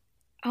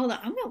 hold on,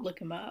 I'm gonna look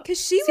him up.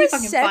 Because she was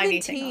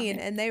 17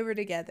 and they were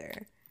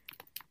together.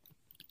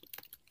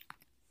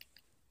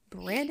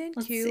 Brandon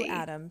Q.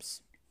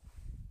 Adams.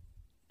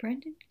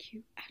 Brandon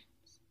Q.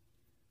 Adams.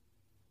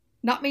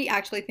 Not me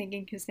actually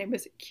thinking his name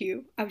was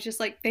Q. I was just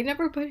like, they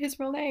never put his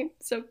real name,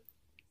 so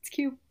it's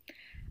Q.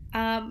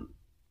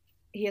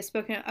 He has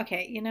spoken.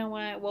 Okay, you know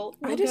what? Well,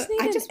 I just need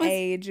an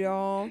age,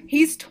 y'all.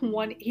 He's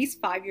 20. He's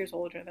 5 years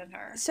older than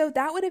her. So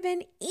that would have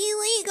been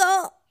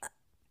illegal.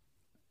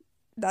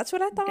 That's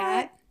what I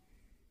thought.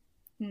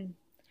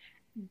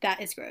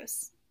 That is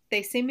gross.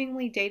 They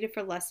seemingly dated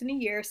for less than a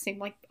year. Seemed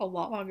like a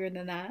lot longer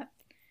than that.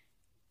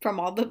 From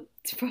all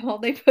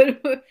they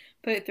put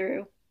it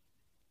through.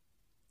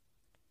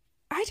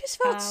 I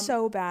just felt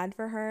so bad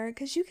for her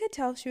because you could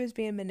tell she was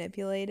being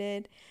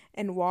manipulated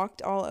and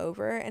walked all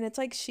over, and it's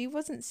like she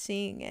wasn't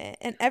seeing it.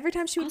 And every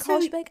time she would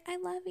call, she'd be like, "I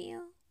love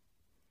you."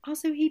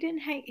 Also, he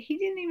didn't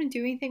even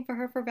do anything for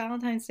her for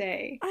Valentine's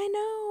Day. I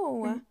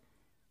know.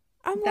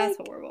 That's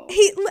like, horrible.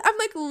 I'm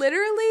like,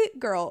 literally,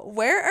 girl,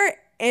 where are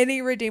any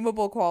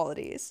redeemable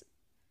qualities?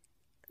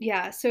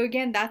 Yeah, so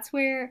again, that's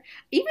where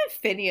even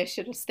Phineas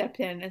should have stepped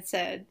in and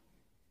said,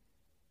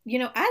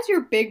 as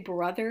your big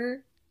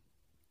brother,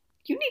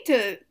 you need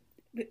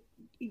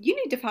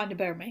to find a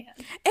better man.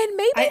 And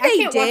maybe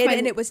they did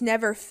and it was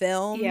never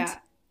filmed. Yeah.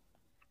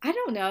 I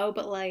don't know,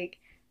 but like,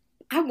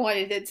 I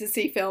wanted it to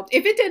see filmed.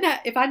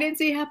 If I didn't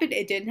see it happen,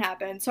 it didn't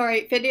happen.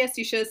 Sorry, Phineas,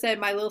 you should have said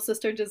my little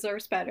sister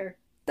deserves better.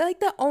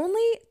 Like, the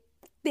only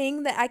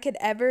thing that I could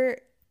ever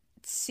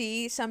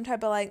see some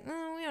type of like,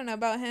 we don't know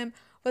about him,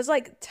 was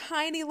like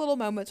tiny little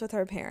moments with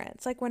her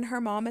parents. Like when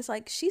her mom is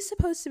like, she's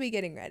supposed to be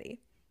getting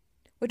ready.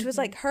 Which was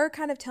like her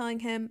kind of telling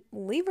him,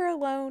 leave her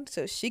alone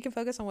so she can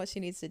focus on what she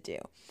needs to do.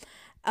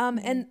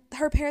 And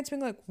her parents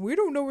being like, we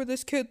don't know where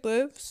this kid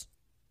lives.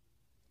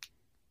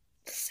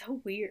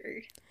 So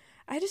weird.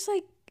 I just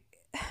like,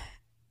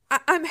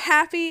 I'm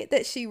happy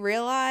that she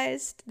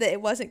realized that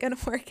it wasn't going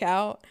to work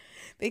out.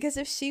 Because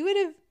if she would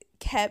have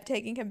kept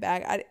taking him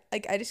back,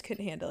 I just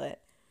couldn't handle it.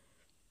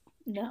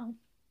 No.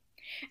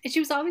 And she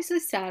was obviously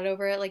sad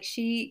over it. Like,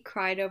 she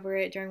cried over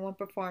it during one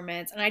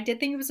performance. And I did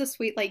think it was a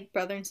sweet, like,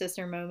 brother and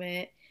sister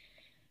moment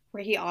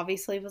where he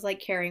obviously was,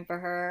 like, caring for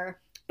her.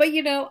 But,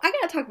 I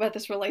gotta talk about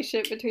this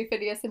relationship between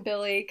Phineas and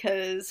Billie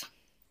because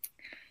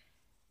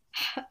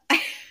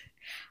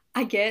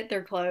I get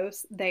they're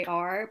close. They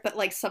are. But,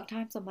 like,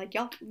 sometimes I'm like,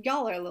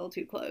 y'all are a little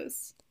too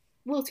close.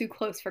 A little too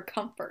close for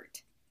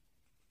comfort,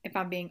 if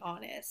I'm being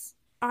honest.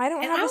 I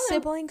don't have a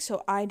sibling,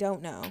 so I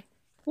don't know.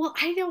 Well,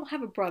 I don't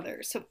have a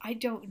brother, so I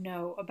don't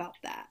know about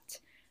that.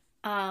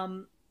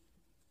 And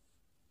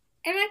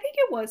I think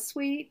it was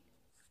sweet.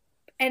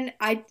 And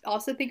I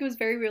also think it was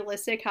very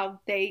realistic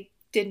how they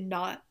did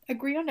not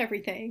agree on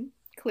everything,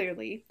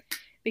 clearly.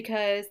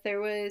 Because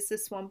there was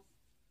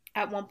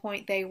at one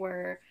point they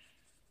were,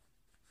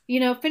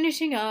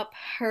 finishing up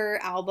her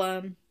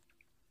album.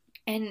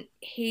 And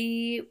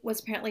he was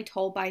apparently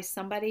told by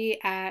somebody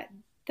at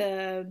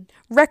the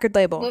record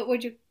label.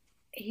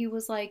 He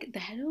was like, the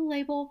head of the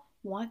label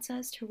wants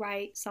us to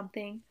write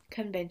something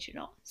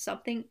conventional,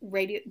 something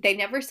radio. They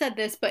never said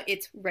this, but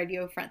it's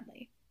radio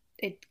friendly.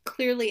 It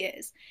clearly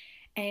is.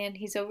 And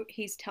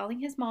he's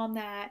telling his mom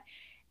that,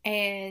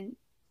 and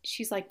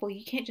she's like, well,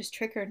 you can't just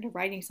trick her into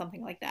writing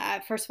something like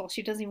that. First of all,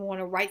 she doesn't even want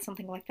to write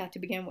something like that to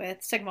begin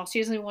with. Second of all, she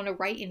doesn't even want to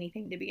write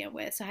anything to begin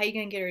with. So how are you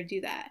going to get her to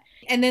do that?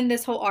 And then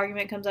this whole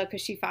argument comes up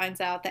because she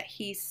finds out that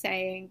he's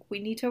saying we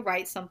need to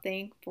write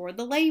something for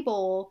the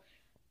label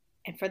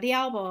and for the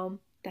album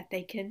that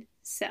they can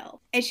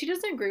sell. And she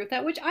doesn't agree with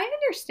that, which I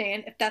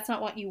understand if that's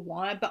not what you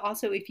want, but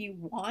also if you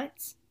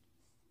want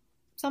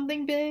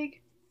something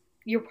big,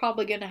 you're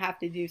probably going to have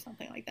to do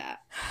something like that.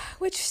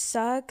 Which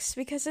sucks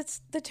because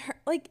it's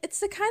it's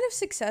the kind of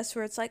success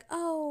where it's like,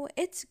 oh,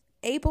 it's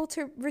able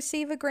to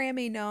receive a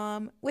Grammy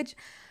nom, which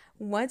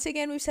once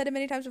again, we've said it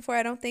many times before,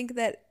 I don't think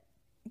that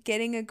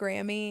getting a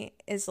Grammy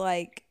is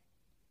like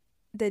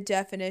the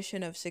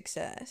definition of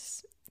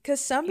success. Because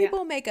some Yeah.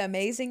 people make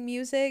amazing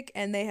music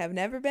and they have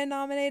never been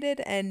nominated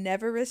and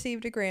never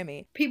received a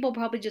Grammy. People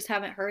probably just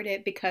haven't heard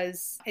it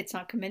because it's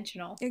not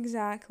conventional.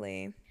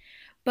 Exactly.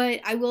 But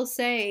I will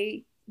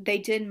say they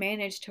did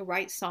manage to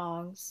write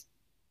songs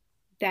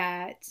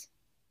that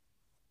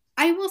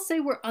I will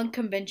say were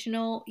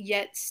unconventional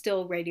yet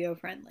still radio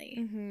friendly.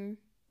 Mm-hmm.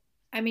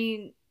 I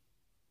mean,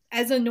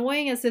 as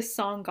annoying as this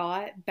song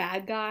got,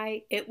 Bad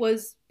Guy, it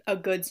was a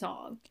good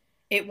song.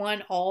 It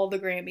won all the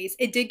Grammys.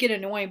 It did get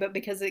annoying, but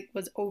because it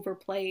was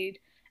overplayed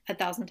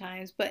 1,000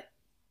 times, but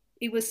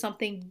it was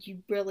something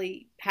you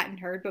really hadn't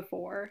heard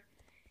before.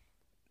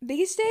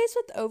 These days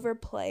with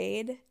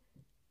overplayed,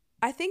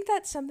 I think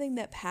that's something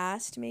that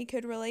past me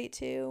could relate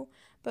to,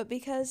 but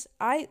because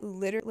I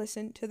literally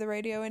listen to the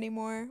radio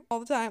anymore all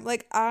the time,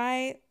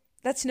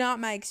 that's not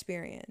my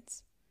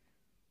experience.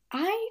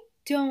 I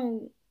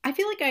feel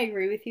like I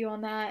agree with you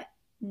on that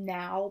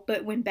now,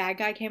 but when Bad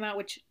Guy came out,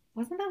 which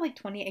wasn't that like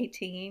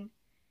 2018?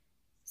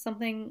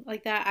 Something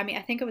like that. I mean,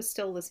 I think I was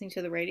still listening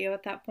to the radio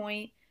at that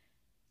point,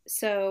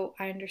 so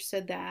I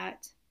understood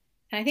that.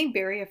 And I think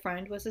Bury a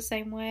Friend was the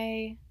same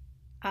way.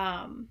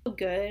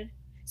 Good.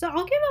 So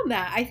I'll give them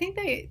that. I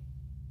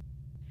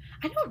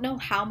don't know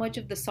how much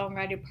of the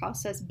songwriting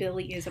process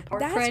Billy is a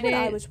part That's credit. what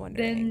I was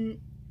wondering. Then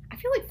I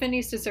feel like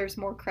Phineas deserves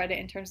more credit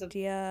in terms of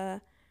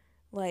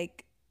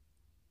like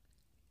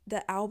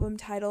the album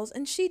titles,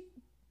 and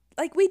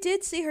we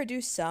did see her do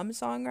some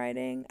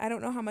songwriting. I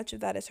don't know how much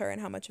of that is her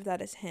and how much of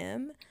that is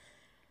him.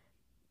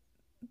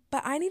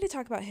 But I need to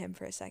talk about him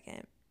for a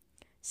second.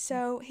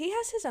 So he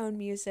has his own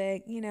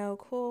music,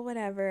 cool,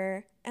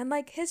 whatever. And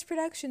like his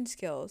production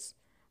skills,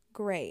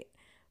 great.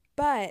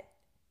 But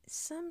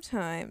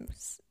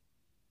sometimes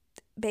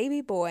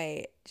baby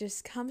boy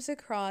just comes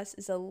across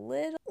as a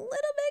little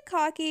bit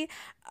cocky,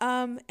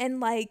 and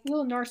like a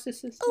little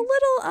narcissistic. A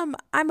little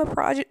I'm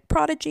a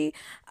prodigy.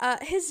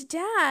 His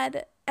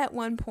dad at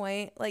one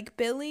point, like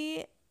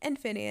Billy and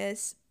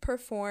Phineas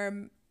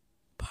perform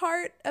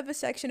part of a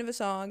section of a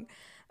song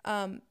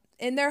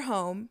in their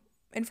home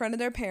in front of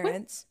their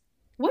parents.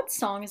 What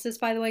song is this,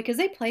 by the way? Because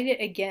they played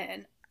it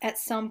again at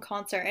some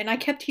concert, and I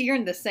kept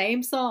hearing the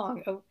same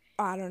song. Oh,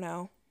 I don't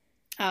know.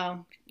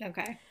 Oh,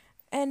 okay.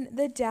 And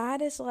the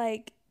dad is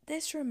like,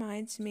 this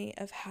reminds me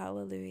of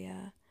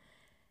Hallelujah.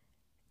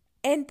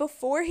 And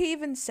before he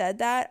even said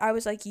that, I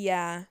was like,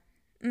 yeah.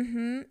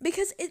 Mm-hmm.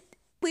 Because it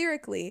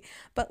lyrically,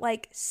 but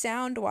like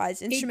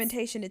sound-wise,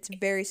 instrumentation, it's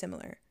very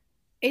similar.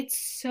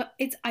 It's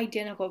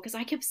identical because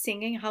I kept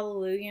singing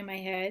Hallelujah in my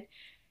head,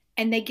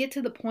 and they get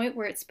to the point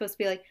where it's supposed to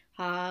be like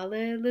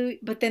Hallelujah,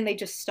 but then they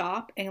just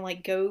stop and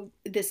like go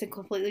this a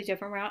completely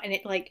different route, and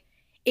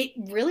it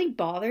really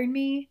bothered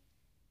me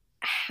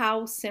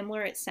how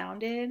similar it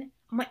sounded.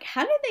 I'm like,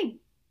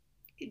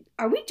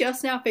 are we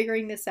just now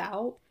figuring this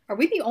out? Are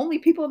we the only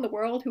people in the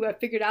world who have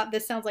figured out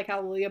this sounds like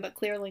Hallelujah, but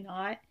clearly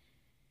not?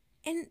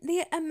 And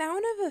the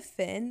amount of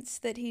offense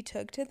that he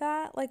took to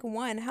that, like,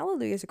 one,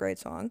 Hallelujah is a great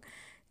song.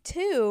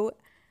 Two,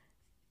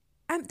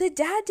 the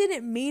dad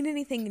didn't mean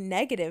anything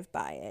negative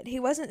by it. He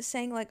wasn't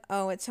saying like,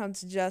 oh, it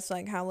sounds just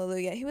like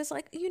Hallelujah. He was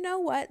like, you know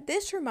what?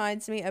 This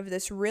reminds me of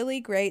this really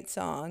great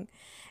song.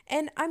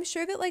 And I'm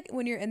sure that like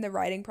when you're in the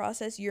writing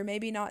process, you're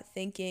maybe not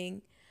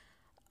thinking,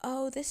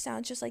 oh, this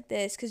sounds just like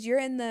this, because you're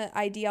in the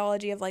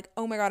ideology of like,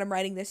 oh my God, I'm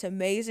writing this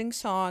amazing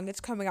song. It's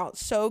coming out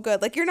so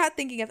good. Like you're not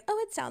thinking of, oh,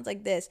 it sounds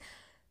like this.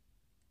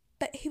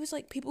 But he was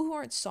like, people who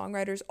aren't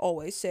songwriters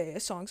always say a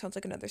song sounds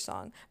like another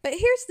song. But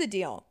here's the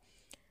deal.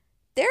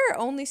 There are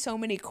only so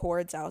many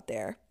chords out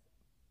there.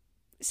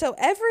 So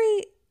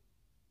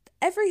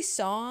every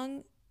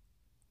song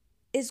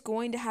is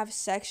going to have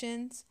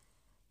sections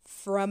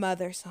from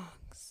other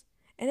songs.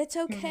 And it's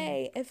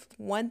okay if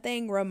one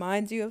thing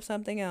reminds you of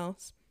something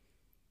else.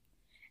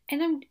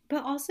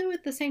 But also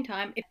at the same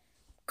time,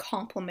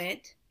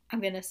 compliment, I'm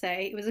going to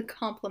say, it was a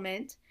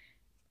compliment.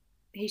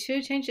 He should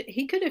have changed it.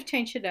 He could have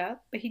changed it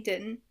up, but he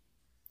didn't.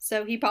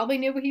 So he probably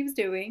knew what he was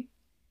doing.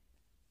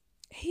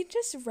 He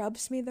just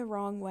rubs me the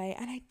wrong way,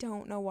 and I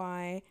don't know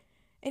why.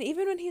 And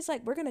even when he's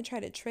like, we're going to try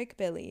to trick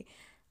Billy,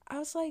 I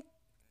was like,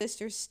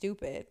 sister's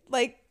stupid.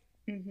 Like,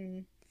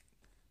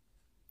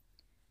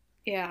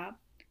 yeah.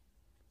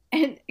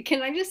 And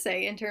can I just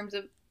say, in terms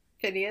of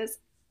Phineas,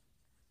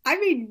 I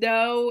mean,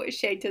 no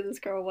shade to this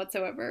girl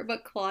whatsoever,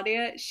 but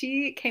Claudia,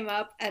 she came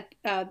up at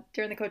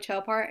during the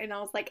Coachella part, and I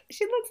was like,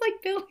 she looks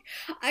like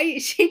Billy.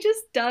 She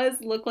just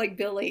does look like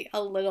Billy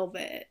a little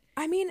bit.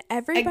 I mean,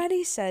 I,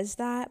 everybody says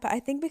that, but I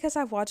think because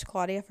I've watched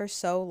Claudia for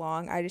so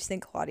long, I just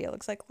think Claudia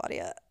looks like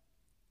Claudia.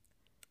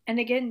 and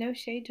again, no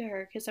shade to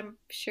her because I'm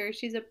sure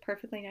she's a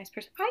perfectly nice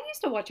person. I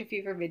used to watch a few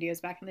of her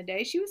videos back in the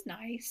day. She was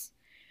nice.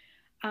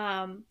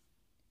 Um,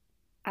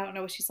 I don't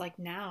know what she's like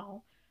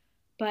now,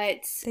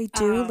 but They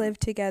do um, live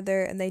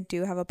together and they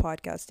do have a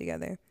podcast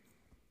together.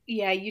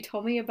 yeah, you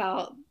told me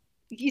about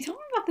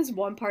this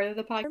one part of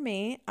the podcast. For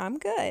me, I'm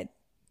good.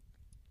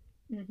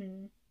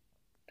 Hmm.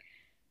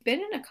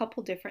 Been in a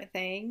couple different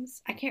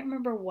things. I can't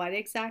remember what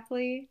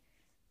exactly.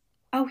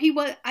 Oh, he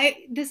was.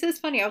 I. This is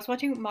funny. I was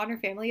watching Modern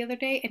Family the other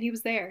day, and he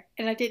was there,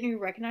 and I didn't even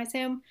recognize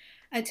him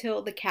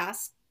until the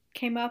cast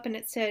came up, and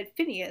it said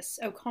Phineas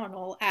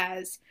O'Connell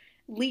as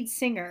lead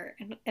singer,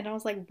 and I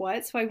was like,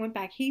 what? So I went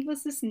back. He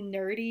was this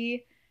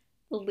nerdy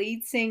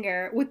lead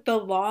singer with the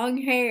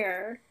long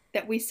hair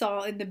that we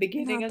saw in the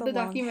beginning Not of the the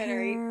long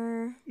documentary.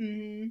 hair.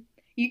 Hmm.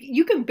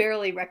 You can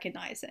barely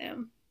recognize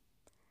him.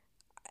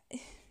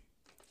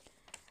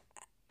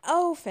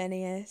 Oh,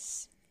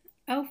 Phineas.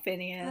 Oh,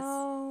 Phineas.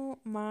 Oh,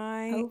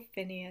 my Oh,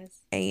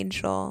 Phineas.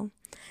 angel.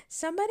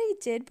 Somebody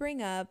did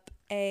bring up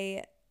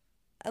a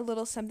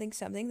little something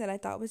something that I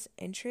thought was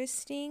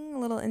interesting, a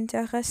little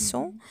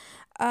intéressant.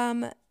 Hmm.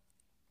 Um,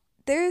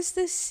 there's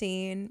this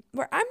scene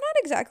where I'm not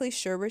exactly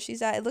sure where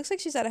she's at. It looks like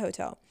she's at a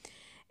hotel.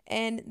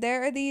 And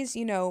there are these,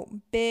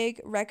 big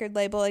record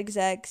label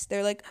execs.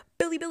 They're like,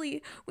 Billy,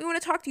 Billy, we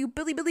want to talk to you.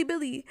 Billy, Billy,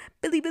 Billy,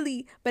 Billy,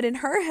 Billy. But in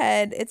her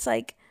head, it's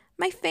like,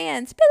 my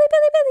fans, Billy,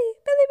 Billy, Billy,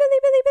 Billy, Billy,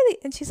 Billy, Billy.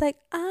 And she's like,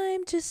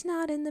 I'm just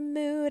not in the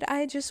mood.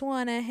 I just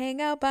want to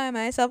hang out by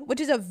myself, which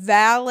is a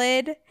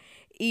valid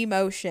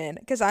emotion.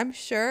 Because I'm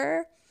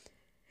sure,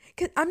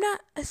 because I'm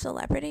not a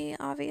celebrity,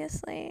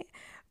 obviously.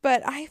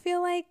 But I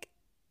feel like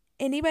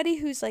anybody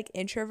who's like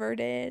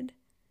introverted,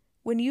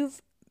 when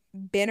you've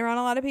been around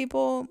a lot of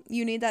people,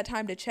 you need that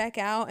time to check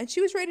out. And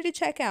she was ready to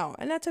check out,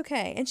 and that's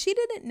okay. And she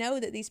didn't know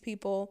that these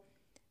people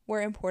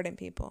were important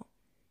people.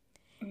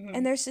 Hmm.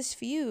 And there's this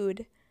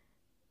feud.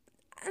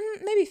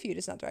 Maybe feud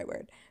is not the right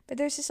word, but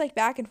there's this like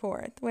back and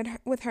forth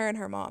with her and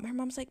her mom. Her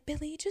mom's like,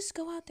 Billy, just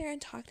go out there and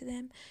talk to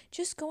them.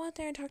 Just go out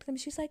there and talk to them.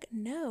 She's like,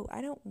 no,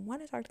 I don't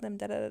want to talk to them.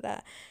 Da da da da.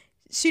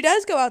 She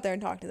does go out there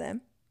and talk to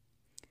them.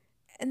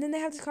 And then they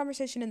have this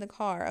conversation in the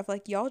car of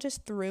like, y'all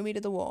just threw me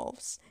to the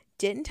wolves.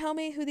 Didn't tell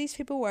me who these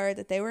people were,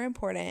 that they were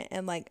important,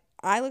 and like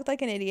I looked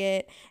like an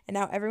idiot, and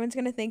now everyone's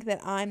gonna think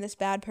that I'm this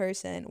bad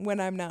person when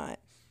I'm not.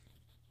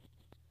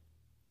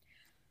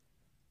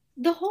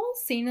 The whole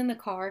scene in the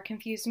car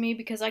confused me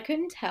because I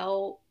couldn't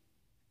tell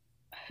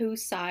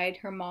whose side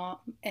her mom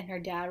and her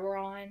dad were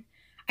on.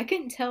 I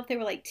couldn't tell if they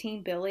were like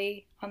Team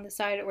Billy on the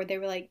side or they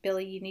were like,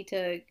 Billy, you need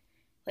to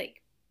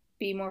like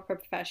be more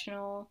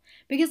professional.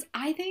 Because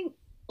I think,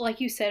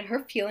 like you said, her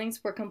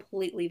feelings were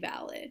completely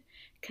valid.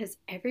 Because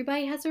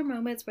everybody has their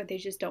moments where they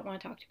just don't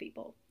want to talk to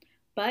people.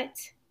 But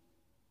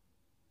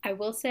I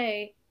will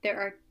say there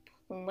are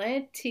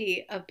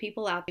plenty of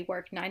people out there who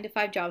work 9 to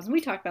 5 jobs, and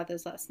we talked about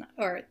this last night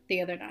or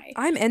the other night.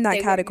 I'm in that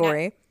They work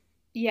category.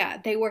 yeah,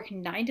 they work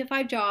 9 to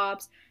 5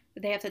 jobs.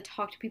 They have to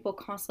talk to people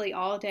constantly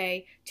all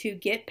day to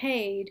get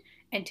paid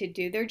and to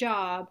do their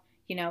job.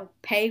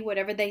 Pay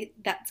whatever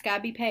that's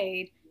gotta be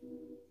paid.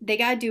 They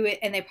gotta do it,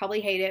 and they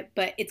probably hate it,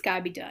 but it's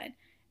gotta be done.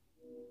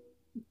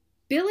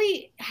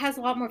 Billy has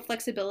a lot more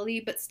flexibility,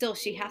 but still,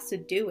 she has to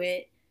do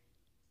it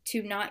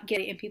to not get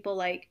it in people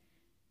like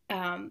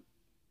um,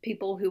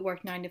 people who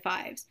work 9 to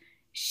 5s.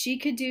 She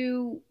could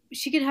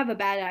have a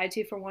bad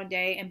attitude for one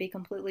day and be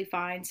completely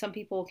fine. Some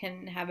people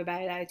can have a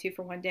bad attitude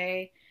for one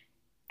day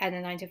at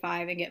a 9 to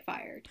 5 and get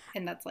fired,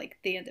 and that's like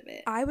the end of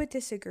it. I would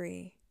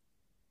disagree.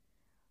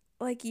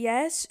 Like,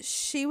 yes,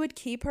 she would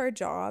keep her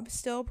job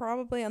still,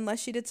 probably,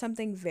 unless she did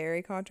something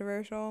very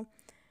controversial.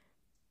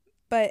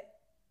 But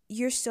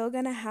you're still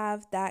gonna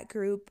have that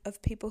group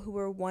of people who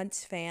were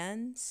once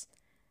fans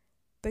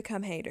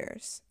become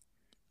haters.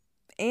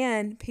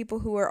 And people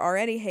who were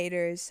already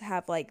haters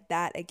have like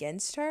that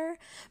against her.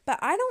 But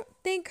I don't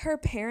think her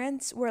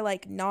parents were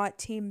like not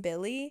Team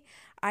Billy.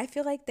 I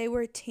feel like they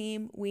were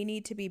team we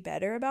need to be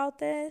better about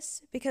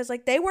this, because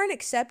like they weren't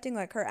accepting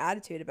like her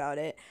attitude about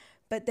it,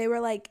 but they were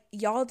like,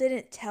 y'all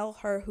didn't tell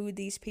her who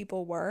these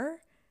people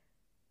were,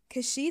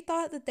 cuz she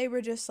thought that they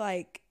were just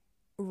like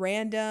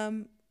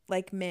random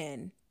like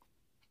men.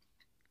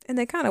 And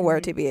they kind of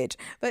were, Mm-hmm. TBH.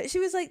 But she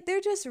was like,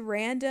 they're just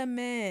random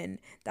men.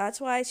 That's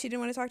why she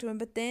didn't want to talk to him.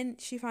 But then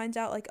she finds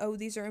out, like, oh,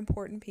 these are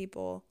important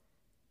people.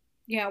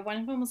 Yeah, one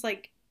of them was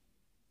like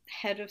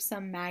head of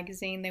some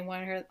magazine they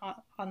wanted her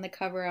on the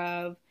cover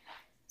of.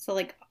 So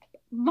like,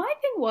 my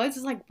thing was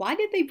is like, why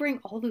did they bring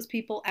all those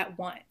people at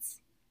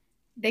once?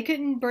 They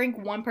couldn't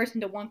bring one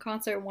person to one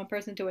concert, one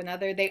person to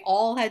another. They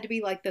all had to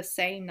be like the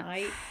same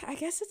night I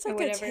guess it's or like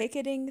a whatever.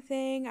 ticketing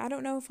thing. I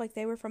don't know if, like,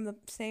 they were from the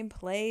same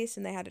place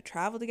and they had to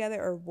travel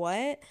together or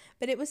what.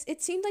 But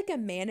it seemed like a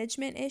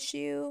management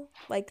issue.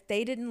 Like,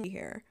 they didn't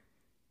here.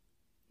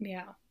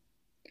 Yeah.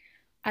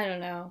 I don't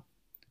know.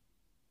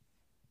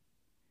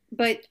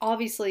 But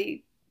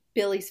obviously,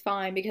 Billy's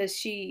fine because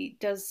she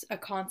does a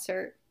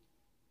concert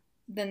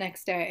the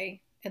next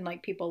day and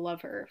like people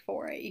love her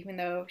for it, even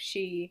though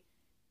she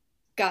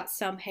got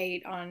some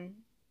hate on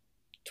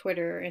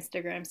Twitter or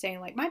Instagram saying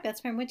like my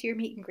best friend went to your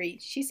meet and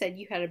greet. She said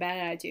you had a bad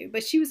attitude,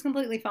 but she was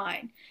completely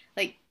fine.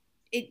 Like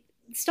it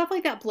stuff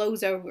like that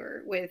blows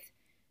over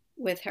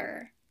with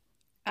her.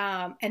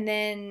 And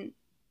then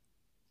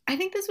I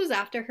think this was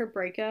after her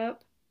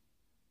breakup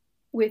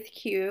with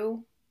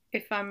Q,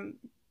 if I'm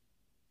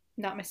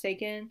not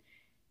mistaken.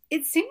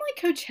 It seemed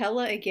like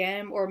Coachella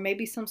again, or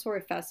maybe some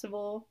sort of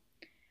festival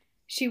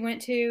she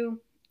went to,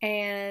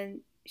 and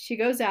she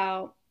goes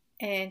out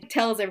and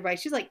tells everybody,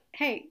 she's like,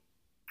 hey,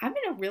 I'm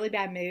in a really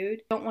bad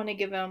mood. Don't want to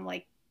give them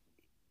like,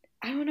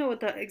 I don't know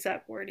what the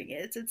exact wording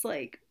is. It's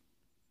like,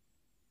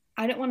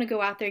 I don't want to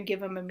go out there and give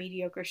them a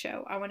mediocre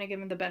show. I want to give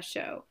them the best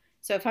show.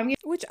 So if I'm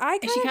getting, Which I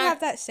and she kind of kind have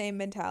that same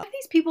mentality. of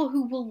these people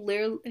who will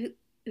literally,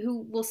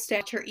 who will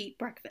stand her eat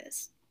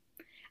breakfast.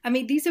 I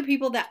mean, these are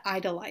people that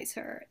idolize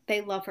her.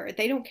 They love her.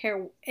 They don't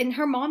care. And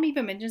her mom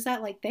even mentions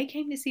that, like, they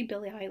came to see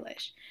Billie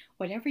Eilish.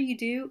 Whatever you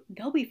do,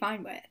 they'll be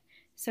fine with.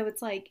 So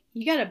it's like,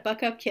 you got to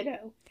buck up,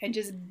 kiddo, and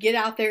just get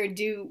out there and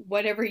do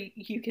whatever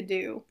you can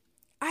do.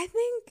 I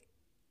think,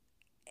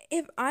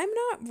 if I'm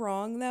not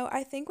wrong though,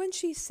 I think when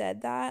she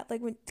said that,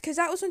 like when, because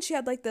that was when she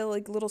had like the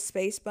like little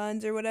space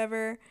buns or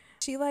whatever,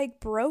 she like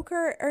broke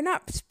her, or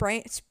not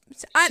sprain,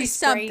 She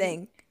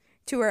something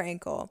to her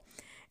ankle.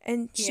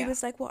 And she yeah.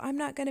 was like, well, I'm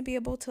not going to be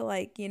able to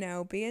like, you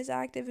know, be as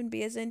active and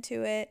be as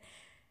into it.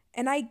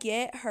 And I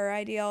get her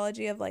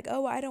ideology of like,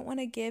 oh, I don't want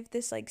to give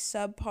this like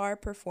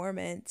subpar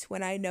performance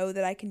when I know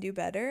that I can do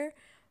better.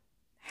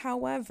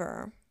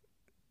 However,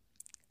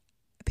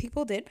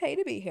 people did pay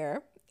to be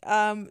here.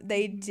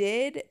 They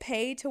did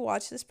pay to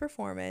watch this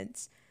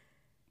performance.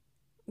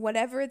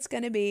 Whatever it's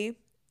going to be,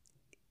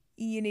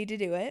 you need to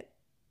do it.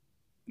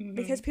 Mm-hmm.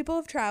 Because people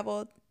have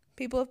traveled.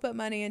 People have put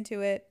money into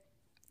it.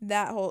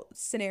 That whole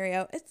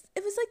scenario.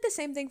 It was like the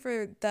same thing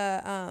for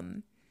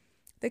the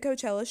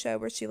Coachella show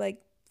where she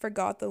like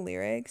forgot the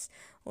lyrics.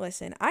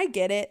 Listen, I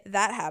get it.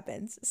 That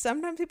happens.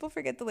 Sometimes people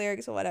forget the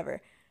lyrics or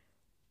whatever.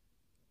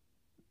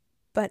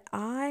 But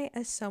I,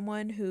 as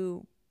someone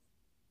who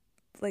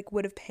like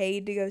would have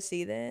paid to go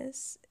see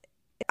this,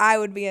 I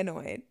would be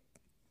annoyed.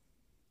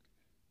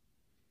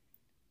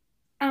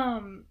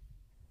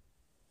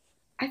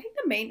 I think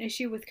the main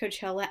issue with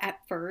Coachella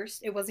at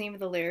first, it wasn't even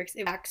the lyrics.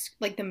 It was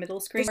like the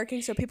middle screen.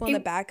 Working so people in the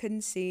back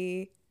couldn't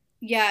see.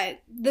 Yeah,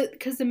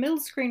 because the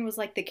middle screen was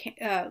like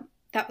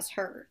that was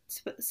her.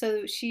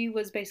 So she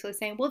was basically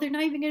saying, well, they're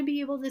not even going to be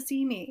able to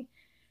see me.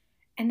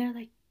 And they're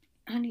like,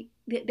 honey,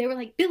 they were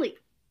like, Billy,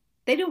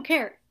 they don't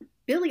care.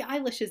 Billie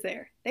Eilish is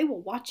there. They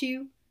will watch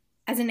you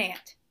as an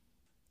ant.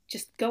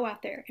 Just go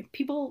out there. And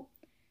people,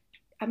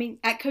 I mean,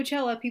 at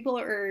Coachella, people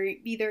are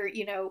either,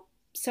 you know,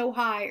 so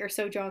high or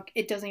so drunk.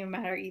 It doesn't even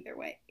matter either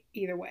way.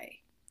 Either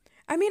way.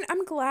 I mean,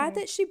 I'm glad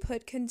that she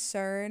put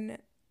concern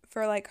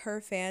for like her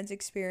fans'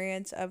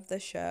 experience of the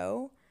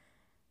show.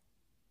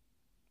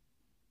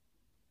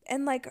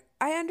 And like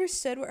I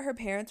understood what her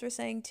parents were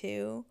saying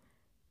too.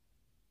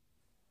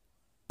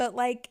 But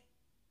like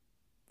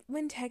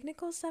when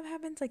technical stuff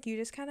happens, like you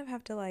just kind of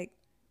have to like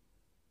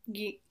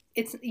you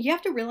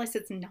have to realize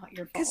it's not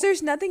your fault. Because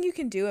there's nothing you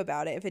can do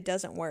about it if it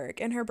doesn't work.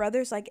 And her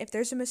brother's like, if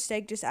there's a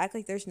mistake, just act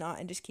like there's not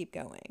and just keep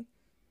going.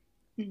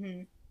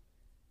 Mm-hmm.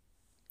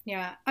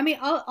 Yeah, I mean,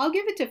 I'll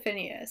give it to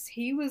Phineas.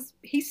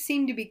 He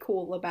seemed to be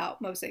cool about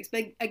most things.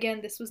 But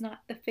again, this was not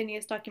the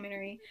Phineas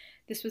documentary.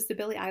 This was the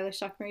Billie Eilish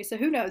documentary. So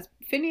who knows?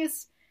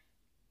 Phineas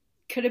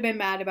could have been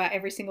mad about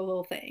every single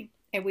little thing,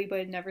 and we would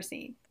have never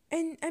seen.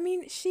 And I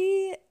mean,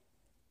 she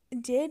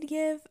did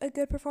give a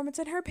good performance,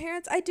 and her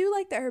parents, I do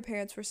like that her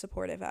parents were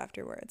supportive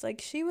afterwards.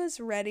 Like she was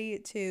ready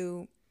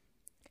to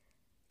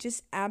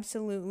just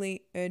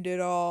absolutely end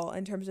it all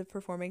in terms of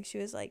performing. She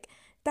was like,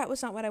 that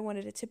was not what I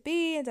wanted it to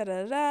be, and da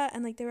da da da.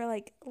 And like they were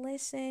like,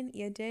 listen,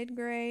 you did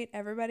great,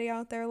 everybody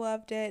out there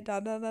loved it,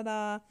 da da da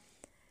da.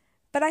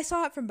 But I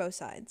saw it from both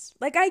sides.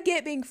 Like I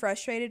get being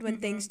frustrated when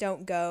things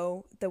don't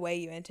go the way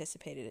you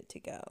anticipated it to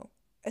go.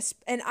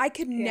 And I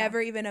could never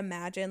even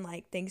imagine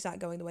like things not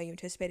going the way you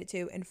anticipated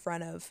to in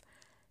front of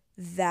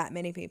that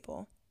many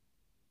people.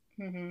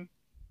 Mm-hmm.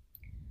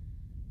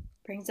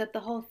 Brings up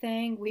the whole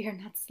thing. We are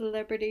not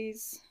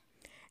celebrities.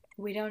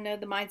 We don't know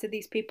the minds of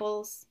these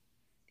peoples.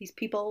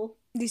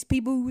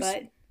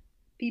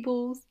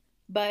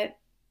 But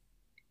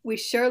we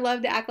sure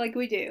love to act like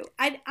we do.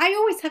 I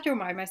always have to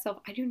remind myself,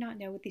 I do not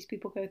know what these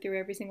people go through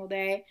every single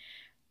day.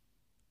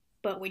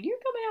 But when you're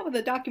coming out with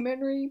a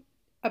documentary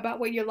about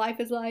what your life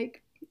is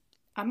like,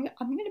 I'm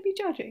going to be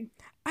judging.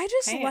 I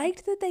just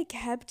liked that they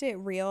kept it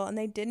real and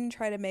they didn't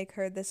try to make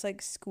her this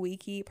like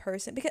squeaky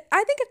person. Because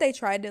I think if they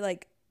tried to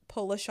like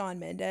pull a Shawn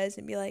Mendes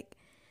and be like,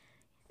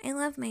 I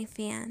love my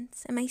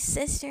fans and my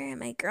sister and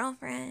my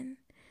girlfriend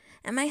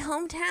and my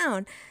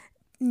hometown,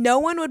 no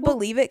one would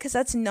believe it because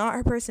that's not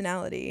her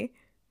personality.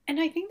 And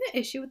I think the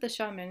issue with the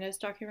Shawn Mendes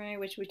documentary,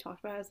 which we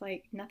talked about, is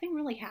like nothing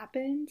really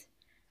happened.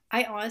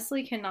 I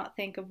honestly cannot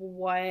think of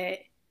what.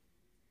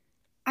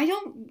 I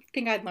don't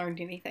think I learned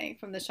anything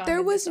from the Sean There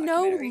in this was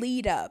no documentary.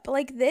 lead up.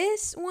 Like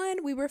this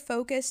one, we were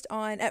focused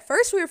on, at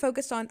first, we were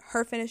focused on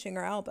her finishing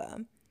her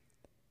album.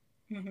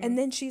 Hmm. And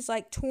then she's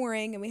like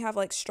touring, and we have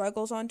like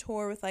struggles on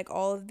tour with like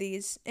all of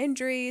these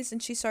injuries.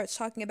 And she starts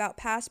talking about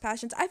past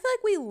passions. I feel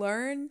like we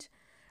learned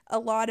a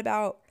lot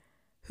about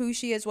who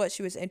she is, what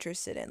she was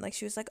interested in. Like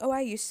she was like, oh,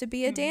 I used to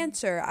be a Hmm.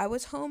 dancer. I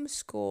was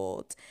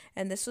homeschooled.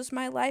 And this was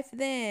my life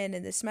then.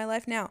 And this is my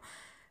life now.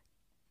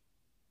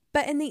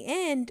 But in the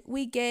end,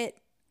 we get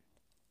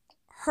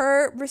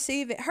her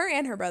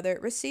and her brother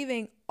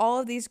receiving all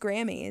of these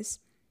Grammys.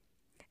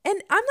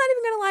 And I'm not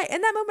even gonna lie,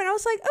 in that moment I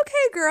was like,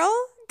 okay, girl,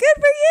 good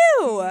for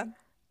you. Hmm.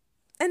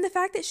 And the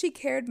fact that she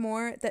cared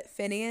more that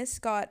Phineas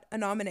got a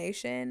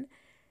nomination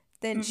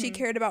than she Hmm.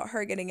 cared about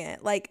her getting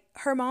it. Like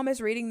her mom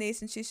is reading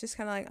these and she's just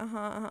kind of like,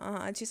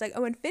 and she's like,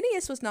 oh, and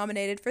Phineas was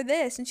nominated for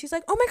this, and she's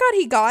like, oh my god,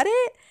 he got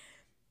it.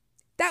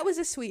 That was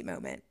a sweet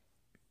moment.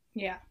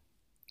 Yeah,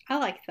 I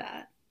like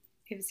that.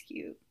 It was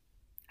cute.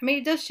 I mean,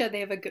 it does show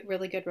they have a good,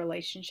 really good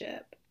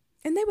relationship.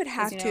 And they would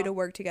Because have you to know,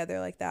 work together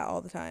like that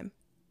all the time.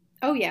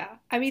 oh yeah,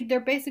 I mean they're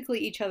basically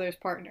each other's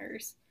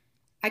partners.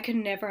 I could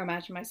never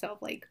imagine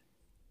myself like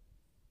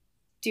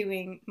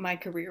doing my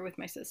career with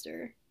my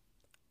sister.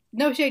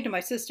 No shade to my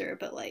sister,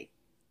 but like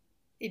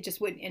it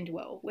just wouldn't end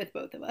well with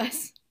both of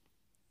us.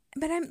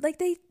 But I'm like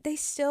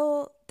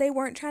they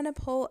weren't trying to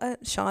pull a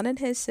Sean and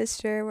his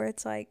sister where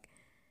it's like,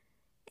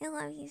 I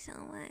love you so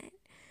much.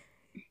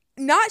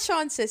 Not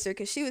Sean's sister,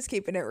 because she was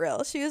keeping it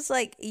real. She was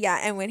like, yeah,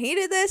 and when he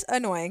did this,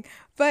 annoying.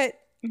 But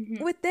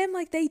Hmm. with them,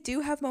 like they do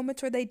have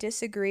moments where they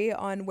disagree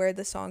on where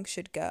the song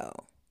should go.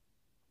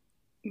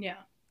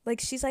 Yeah,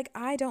 Like she's like,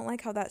 I don't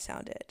like how that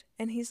sounded.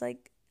 And he's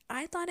like,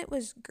 I thought it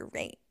was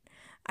great.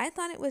 I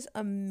thought it was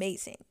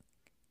amazing.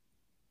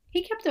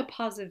 he kept a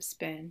positive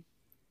spin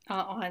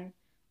on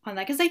that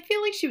because I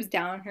feel like she was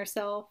down on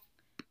herself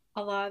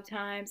a lot of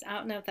times. I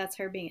don't know if that's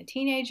her being a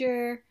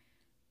teenager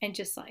and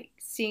just like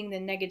seeing the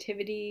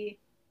negativity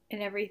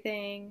and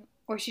everything,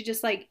 or she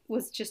just like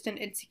was just an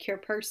insecure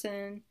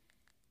person.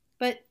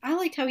 But I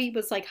liked how he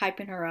was like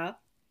hyping her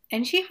up,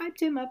 and she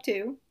hyped him up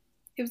too.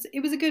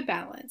 It was a good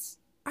balance.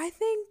 I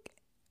think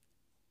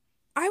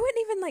I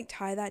wouldn't even like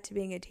tie that to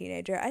being a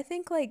teenager. I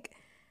think like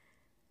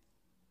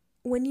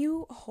when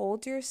you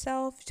hold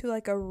yourself to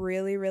like a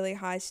really, really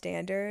high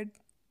standard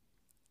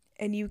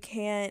and you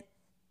can't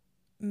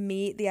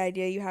meet the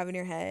idea you have in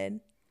your head,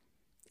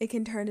 it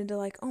can turn into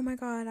like, oh my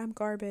god, I'm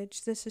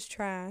garbage. This is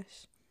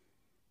trash.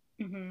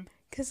 Hmm.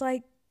 Because,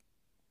 like,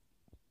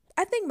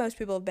 I think most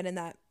people have been in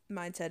that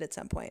mindset at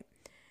some point.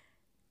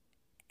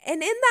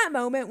 And in that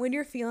moment, when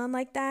you're feeling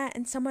like that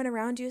and someone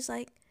around you is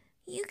like,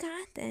 you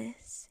got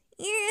this.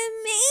 You're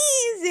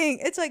amazing.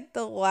 It's like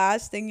the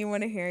last thing you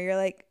want to hear. You're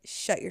like,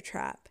 shut your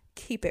trap.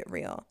 Keep it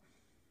real.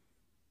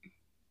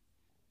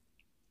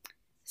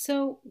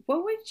 So,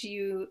 what would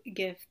you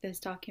give this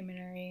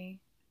documentary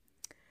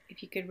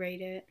if you could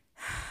rate it?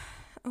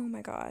 Oh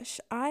my gosh.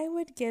 I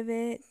would give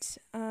it,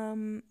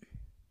 let's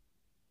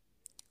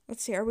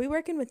see, are we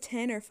working with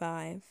 10 or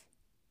 5?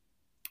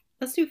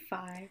 Let's do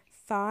 5.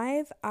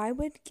 5, I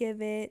would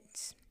give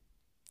it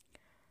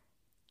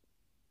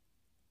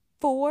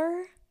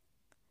 4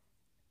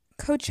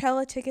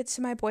 Coachella tickets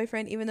to my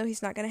boyfriend, even though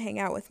he's not going to hang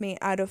out with me,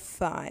 out of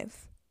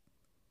 5.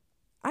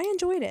 I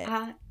enjoyed it.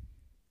 Uh,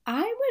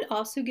 I would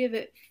also give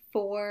it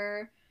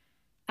 4.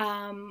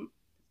 Um,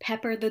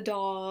 Pepper the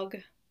dog,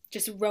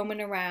 just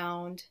roaming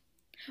around.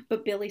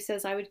 But Billy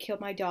says I would kill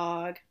my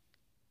dog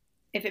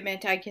if it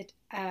meant I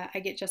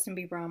get Justin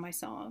Bieber on my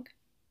song.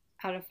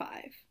 Out of 5.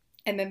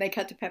 And then they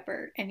cut to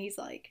Pepper, and he's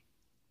like,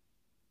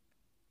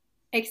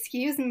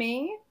 "Excuse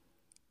me."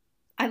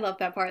 I love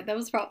that part. That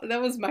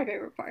was my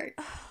favorite part.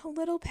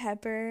 Little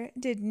Pepper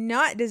did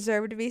not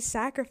deserve to be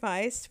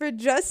sacrificed for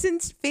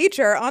Justin's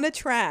feature on a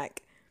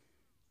track.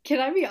 Can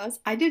I be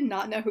honest? I did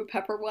not know who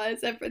Pepper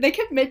was. They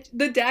kept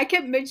the dad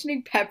kept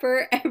mentioning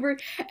Pepper and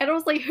I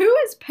was like, "Who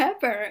is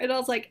Pepper?" And I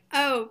was like,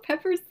 "Oh,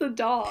 Pepper's the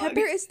dog." Pepper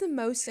is the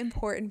most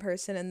important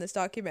person in this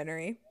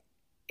documentary.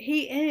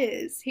 He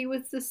is. He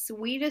was the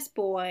sweetest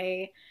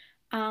boy.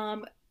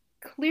 Um,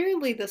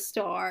 Clearly the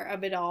star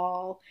of it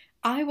all.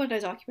 I want a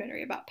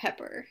documentary about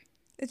Pepper.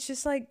 It's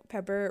just like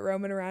Pepper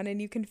roaming around,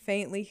 and you can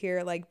faintly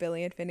hear like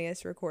Billy and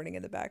Phineas recording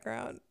in the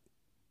background.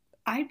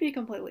 I'd be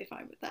completely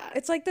fine with that.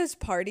 It's like those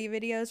party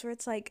videos where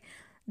it's like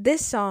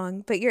this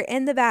song, but you're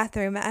in the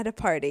bathroom at a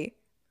party.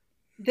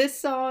 This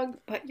song,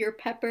 but you're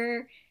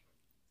Pepper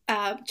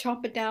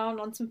chomping down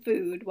on some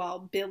food while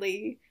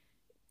Billy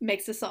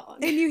makes a song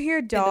And you hear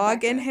in the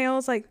dog background.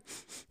 inhales like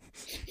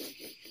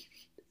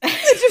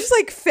it's just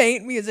like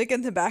faint music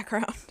in the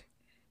background.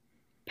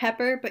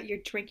 Pepper, but you're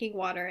drinking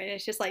water and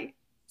it's just like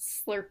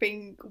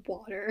slurping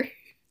water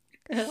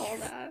and all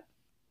that.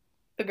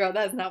 But girl,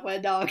 that's not what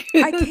a dog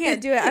I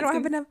can't do it. I don't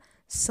have enough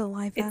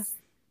saliva. it's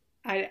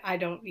I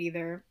don't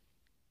either.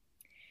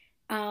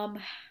 Um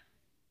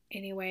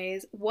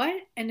Anyways, what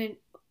an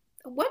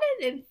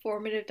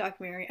informative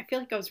documentary. I feel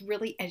like I was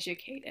really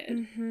educated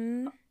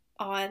Mm-hmm.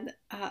 on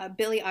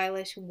Billie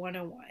Eilish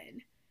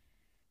 101.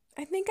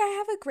 I think I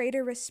have a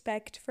greater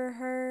respect for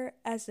her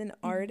as an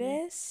Mm-hmm.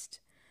 artist.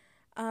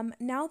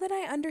 Now that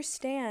I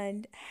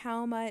understand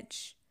how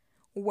much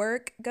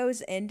work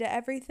goes into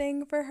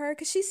everything for her,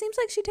 because she seems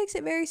like she takes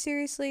it very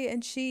seriously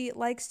and she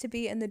likes to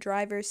be in the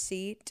driver's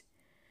seat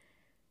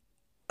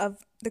of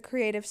the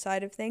creative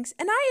side of things,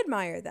 and I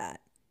admire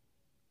that.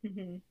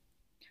 Mm-hmm.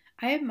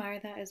 I admire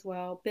that as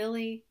well.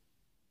 Billie,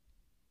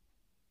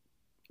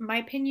 my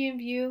opinion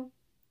of you,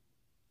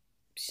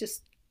 it's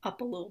just up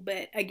a little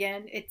bit.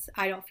 Again, it's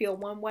I don't feel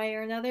one way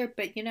or another,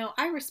 but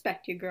I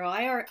respect you, girl.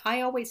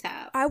 I always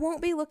have. I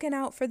won't be looking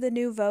out for the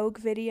new Vogue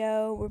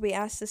video where we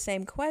ask the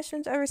same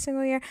questions every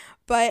single year,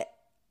 but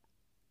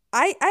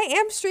I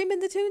am streaming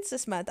the tunes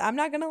this month. I'm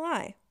not gonna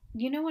lie.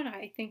 You know what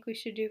I think we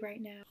should do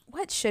right now?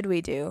 What should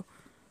we do?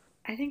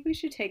 I think we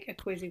should take a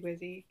quizzy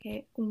wizzy.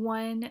 Okay,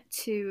 1,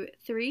 2,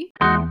 3.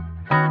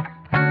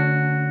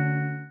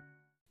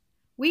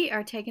 We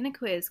are taking a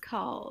quiz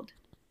called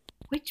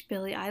Which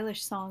Billie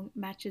Eilish song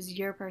matches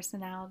your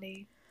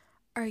personality?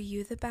 Are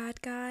you the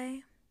bad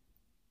guy?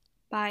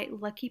 By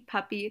Lucky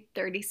Puppy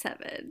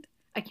 37,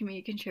 a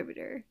community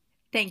contributor.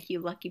 Thank you,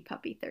 Lucky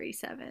Puppy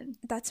 37.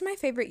 That's my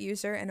favorite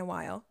user in a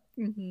while.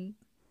 Mm-hmm.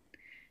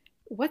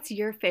 What's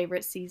your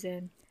favorite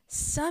season?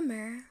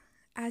 Summer,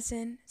 as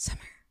in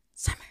summer,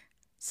 summer,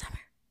 summer.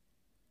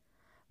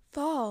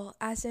 Fall,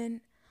 as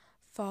in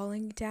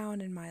falling down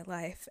in my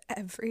life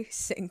every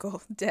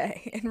single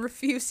day and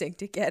refusing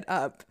to get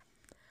up.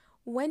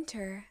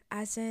 Winter,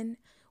 as in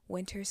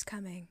winter's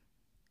coming.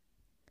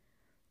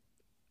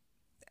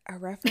 A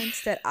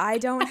reference that I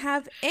don't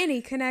have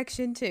any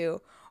connection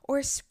to.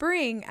 Or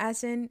spring,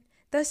 as in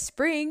the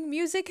spring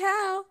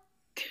musicale.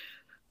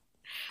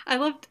 I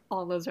loved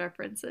all those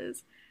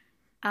references.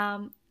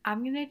 I'm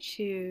gonna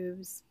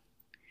choose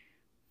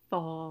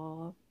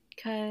fall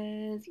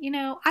because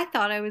I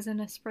thought I was in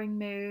a spring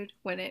mood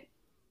when it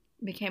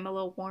became a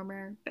little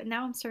warmer, but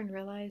now I'm starting to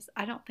realize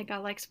I don't think I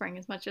like spring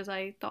as much as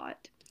I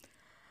thought.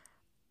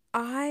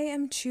 I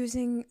am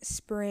choosing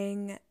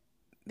spring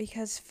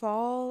because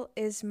fall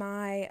is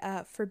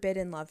my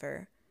forbidden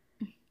lover.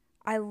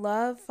 I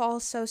love fall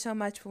so, so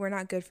much, but we're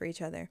not good for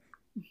each other.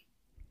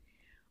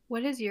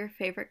 What is your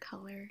favorite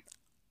color?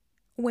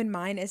 When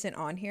mine isn't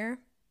on here,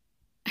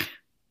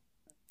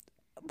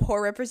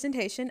 poor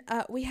representation.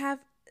 We have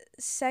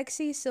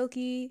sexy,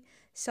 silky,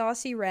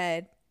 saucy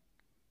red.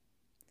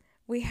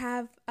 We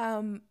have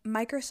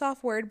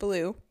Microsoft Word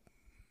blue.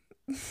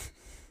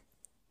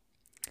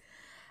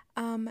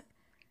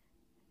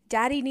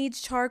 Daddy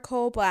Needs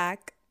Charcoal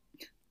black.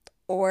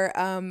 Or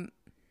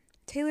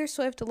Taylor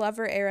Swift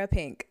Lover Era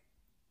pink.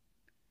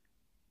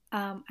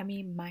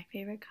 My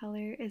favorite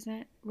color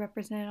isn't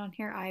represented on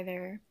here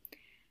either.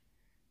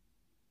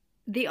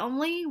 The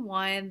only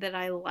one that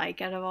I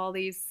like out of all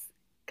these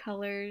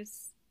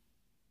colors,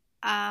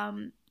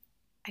 I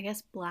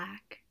guess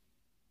black.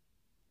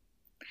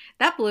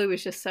 That blue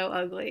is just so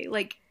ugly.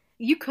 Like,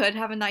 you could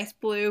have a nice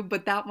blue,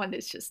 but that one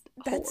is just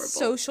horrible. That's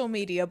social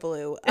media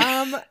blue.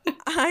 I'm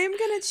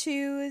gonna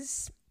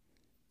choose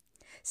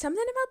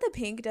something about the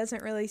pink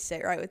doesn't really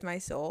sit right with my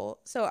soul,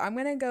 so I'm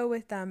gonna go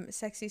with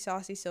sexy,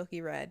 saucy,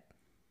 silky red.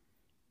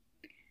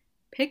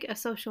 Pick a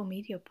social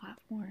media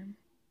platform.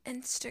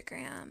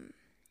 Instagram,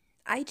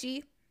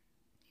 IG,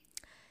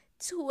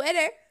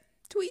 Twitter,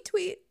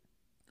 tweet,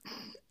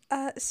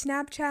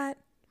 Snapchat.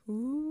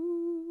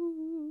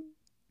 Ooh.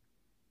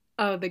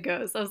 Oh, the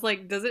ghost. I was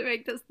like, does it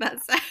make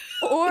that sound?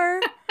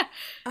 Or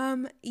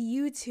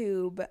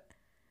YouTube.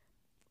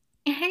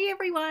 Hey,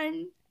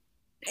 everyone.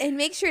 And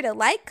make sure to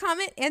like,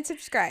 comment, and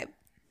subscribe.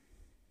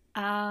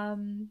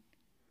 I'm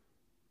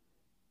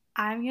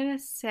gonna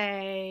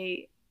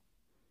say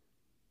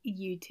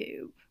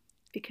YouTube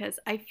because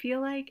I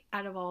feel like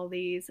out of all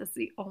these, that's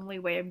the only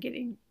way I'm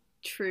getting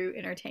true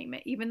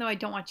entertainment. Even though I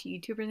don't watch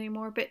YouTubers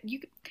anymore, but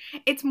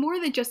it's more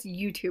than just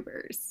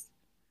YouTubers.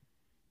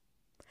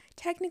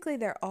 Technically,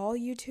 they're all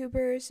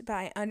YouTubers, but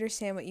I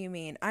understand what you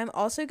mean. I'm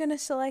also gonna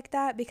select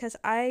that because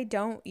I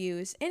don't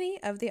use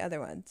any of the other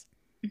ones.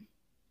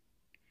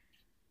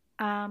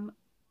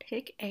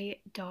 Pick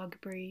a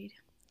dog breed.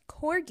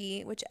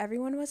 Corgi, which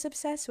everyone was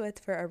obsessed with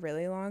for a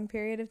really long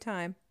period of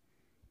time.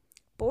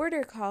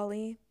 Border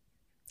Collie.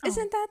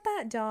 Isn't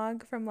that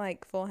dog from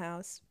like Full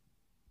House?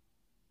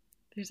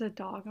 There's a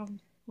dog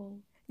on Full.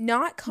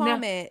 Not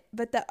Comet, no.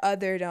 But the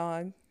other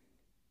dog.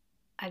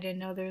 I didn't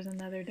know there was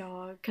another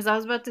dog. Because I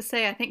was about to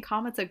say, I think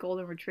Comet's a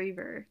golden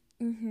retriever.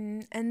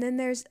 Mm-hmm. And then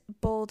there's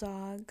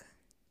Bulldog.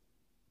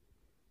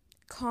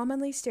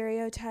 Commonly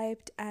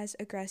stereotyped as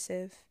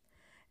aggressive.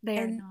 They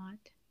are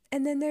not.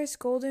 And then there's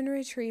Golden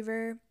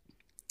Retriever.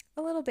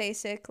 A little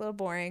basic, a little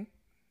boring.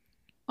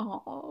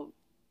 Oh,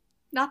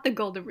 not the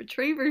Golden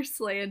Retriever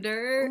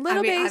slander.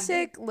 Little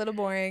basic, little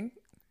boring.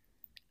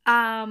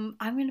 I'm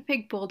gonna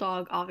pick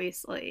Bulldog.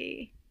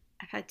 Obviously,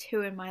 I've had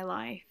 2 in my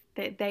life.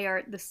 They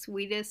are the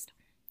sweetest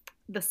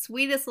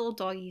little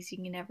doggies you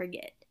can ever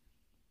get.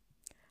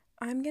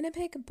 I'm gonna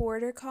pick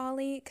Border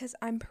Collie because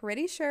I'm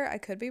pretty sure, I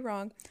could be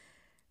wrong,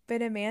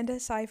 but Amanda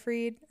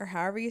Seyfried, or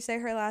however you say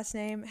her last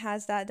name,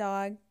 has that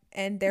dog,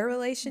 and their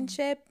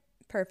relationship,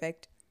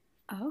 perfect.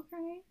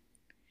 Okay.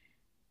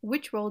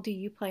 Which role do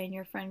you play in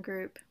your friend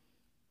group?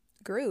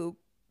 Group.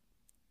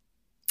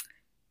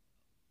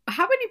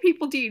 How many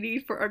people do you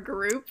need for a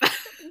group?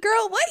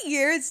 Girl, what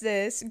year is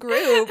this?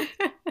 Group.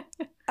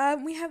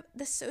 We have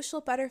the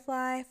social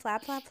butterfly,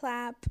 flap, flap,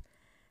 flap,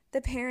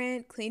 the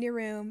parent, clean your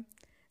room,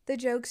 the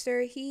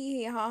jokester, hee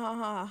hee ha ha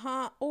ha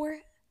ha, or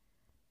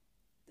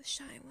the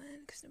shy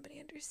one, because nobody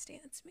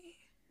understands me.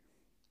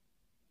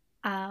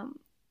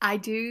 I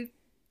do.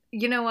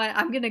 You know what?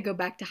 I'm gonna go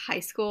back to high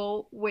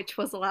school, which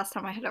was the last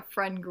time I had a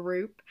friend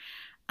group.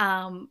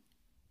 Um,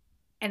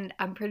 and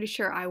I'm pretty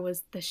sure I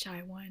was the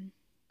shy one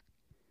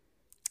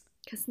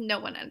because no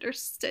one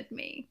understood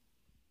me.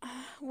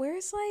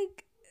 Where's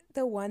like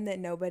the one that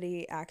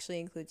nobody actually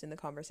includes in the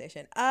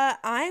conversation?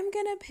 I'm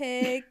gonna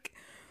pick.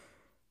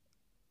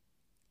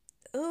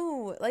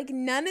 Ooh, like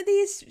none of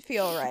these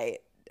feel right.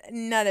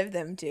 None of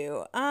them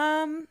do.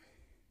 I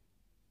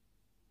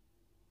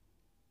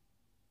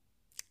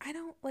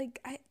don't like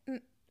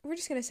we're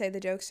just gonna say the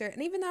jokester,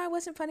 and even though I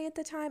wasn't funny at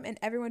the time and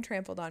everyone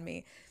trampled on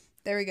me,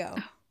 there we go.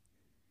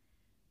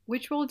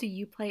 Which role do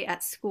you play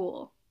at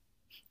school?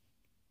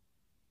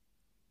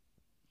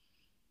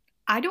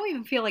 I don't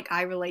even feel like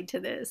I relate to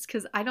this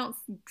because I don't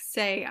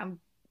say I'm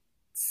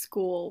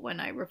school when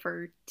I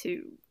refer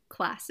to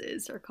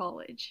classes or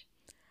college.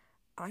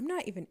 I'm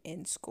not even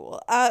in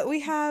school.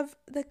 We have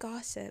the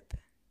gossip,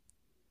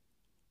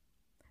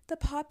 the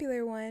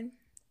popular one,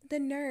 the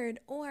nerd,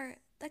 or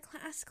the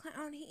class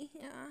clown.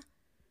 Yeah.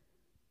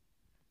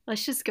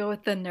 Let's just go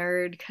with the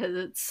nerd because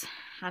it's,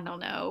 I don't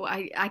know.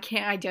 I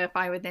can't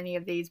identify with any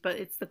of these, but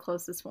it's the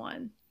closest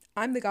one.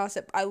 I'm the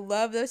gossip. I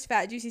love those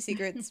fat, juicy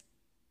secrets.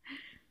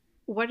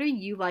 What are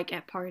you like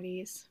at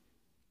parties?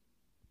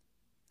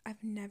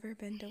 I've never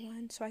been to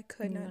one, so I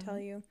could not tell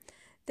you.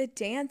 The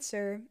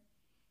dancer.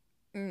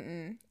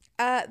 Mm-mm.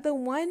 The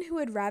one who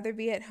would rather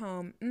be at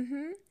home.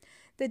 Mm-hmm.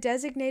 The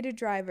designated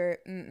driver.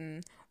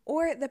 Mm-mm.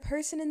 Or the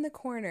person in the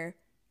corner.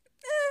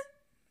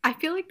 I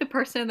feel like the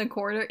person in the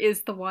corner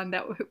is the one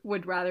that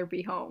would rather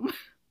be home.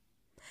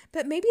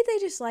 But maybe they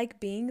just like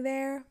being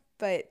there,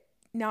 but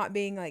not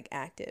being like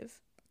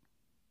active.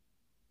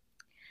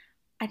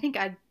 I think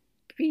I'd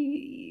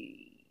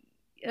be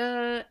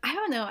I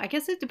don't know. I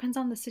guess it depends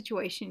on the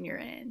situation you're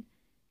in.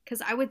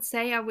 Cuz I would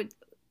say I would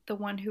the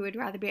one who would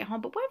rather be at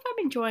home, but what if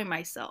I'm enjoying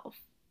myself?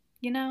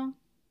 You know?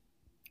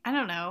 I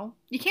don't know.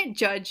 You can't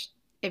judge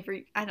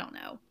I don't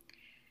know.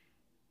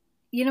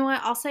 You know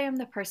what? I'll say I'm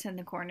the person in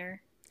the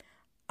corner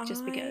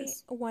just I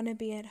because. want to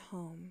be at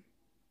home.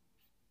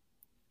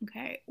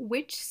 Okay.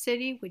 Which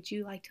city would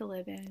you like to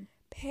live in?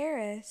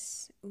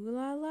 Paris. Ooh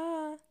la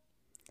la.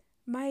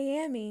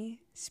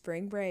 Miami.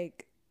 Spring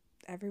break.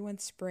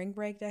 Everyone's spring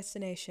break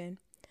destination.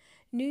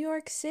 New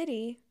York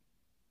City.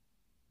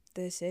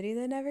 The city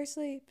that never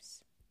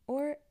sleeps.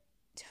 Or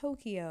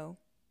Tokyo.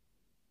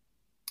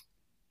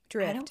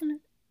 I don't Drift.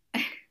 want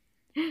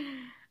to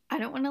I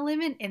don't want to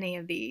live in any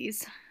of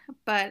these,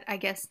 but I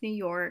guess New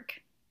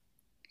York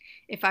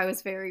if I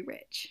was very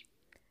rich.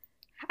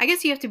 I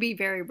guess you have to be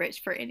very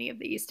rich for any of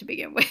these to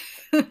begin with.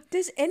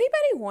 Does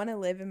anybody want to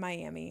live in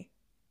Miami?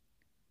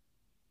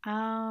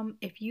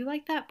 If you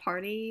like that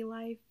party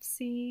life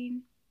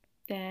scene,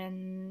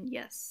 then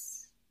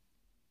yes,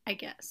 I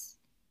guess.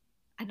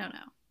 I don't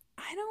know.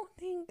 I don't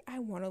think I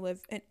want to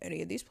live in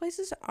any of these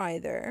places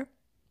either.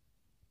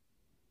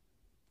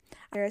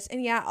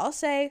 And yeah, I'll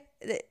say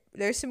that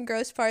there's some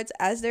gross parts,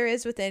 as there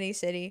is with any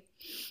city.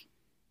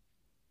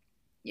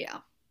 Yeah.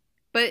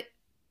 But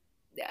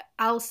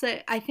I'll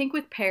say, I think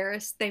with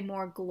Paris, they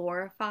more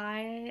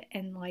glorify it,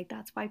 and like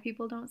that's why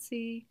people don't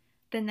see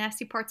the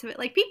nasty parts of it.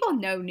 Like, people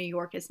know New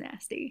York is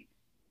nasty,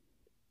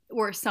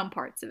 or some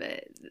parts of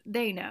it.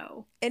 They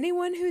know.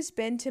 Anyone who's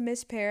been to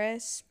Miss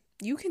Paris,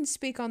 you can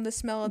speak on the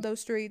smell of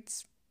those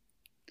streets.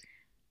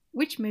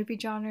 Which movie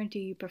genre do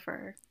you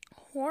prefer?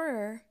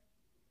 Horror.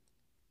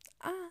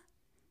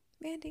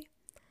 Mandy.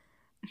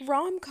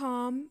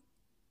 Rom-com.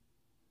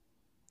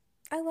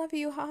 I love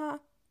you, haha.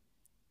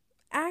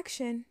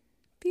 Action.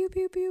 Pew,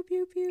 pew, pew,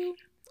 pew, pew.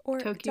 Or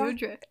Tokyo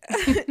Drift.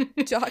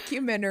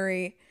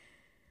 documentary.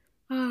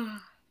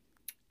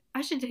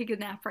 I should take a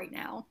nap right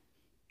now.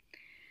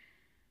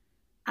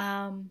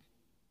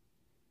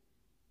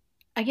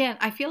 Again,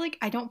 I feel like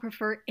I don't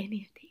prefer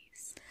any of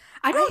these.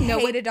 I don't know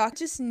what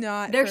just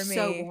not they're for me.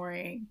 so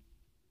boring.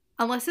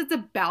 Unless it's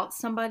about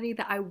somebody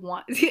that I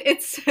want.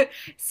 It's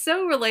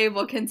so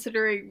relatable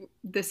considering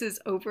this is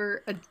a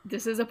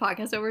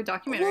podcast over a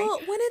documentary. Well,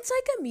 when it's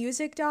like a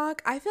music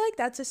doc, I feel like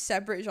that's a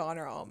separate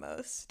genre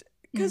almost.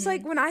 Because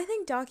like when I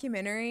think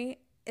documentary,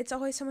 it's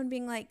always someone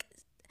being like,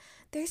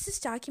 there's this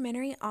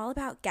documentary all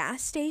about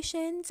gas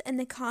stations and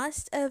the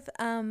cost of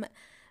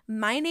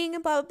mining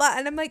and blah, blah, blah.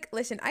 And I'm like,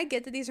 listen, I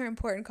get that these are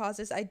important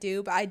causes. I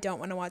do, but I don't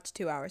want to watch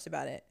 2 hours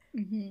about it.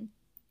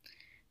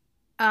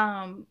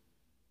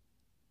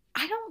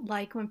 I don't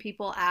like when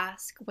people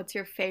ask, what's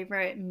your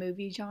favorite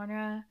movie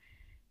genre?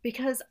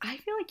 because I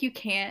feel like you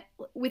can't,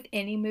 with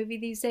any movie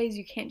these days,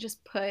 you can't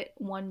just put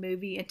one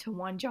movie into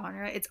one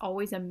genre. It's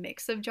always a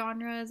mix of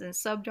genres and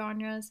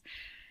subgenres.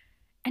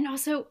 And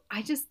also,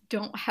 I just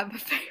don't have a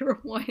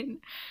favorite one.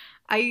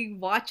 I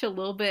watch a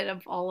little bit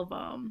of all of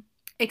them,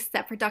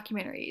 except for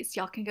documentaries.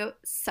 Y'all can go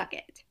suck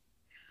it.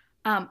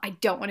 I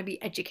don't want to be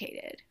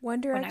educated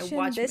One when I Direction,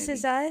 watch a This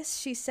Is movie. Us,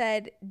 she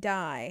said,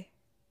 die.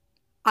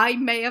 I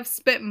may have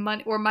spent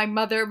money, or my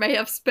mother may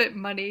have spent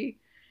money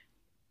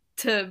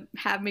to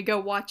have me go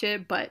watch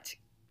it, but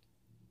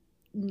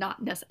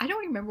not necessarily. I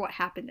don't remember what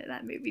happened in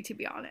that movie, to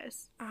be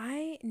honest.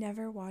 I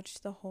never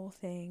watched the whole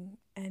thing,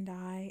 and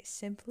I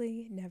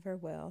simply never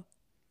will.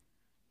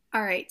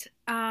 All right.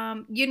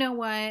 You know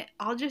what?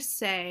 I'll just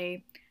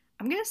say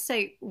I'm gonna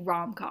say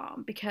rom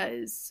com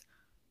because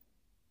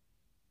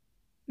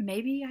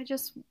maybe I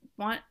just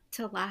want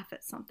to laugh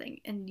at something,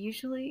 and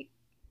usually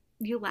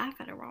you laugh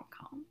at a rom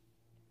com.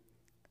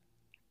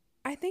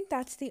 I think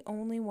that's the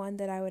only one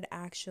that I would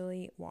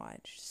actually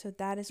watch. So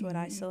that is what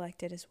I Mm.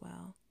 selected as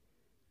well.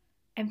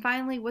 And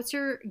finally, what's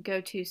your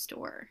go-to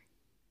store?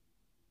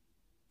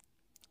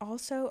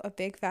 Also, a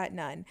big fat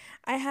nun.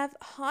 I have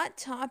Hot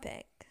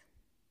Topic,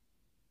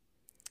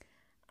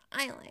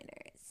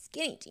 eyeliners,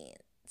 skinny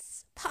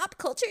jeans, pop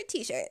culture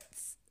t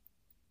shirts.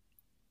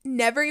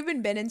 Never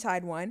even been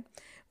inside one.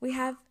 We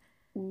have,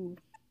 Ooh,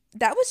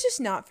 that was just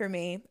not for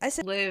me. I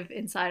said, live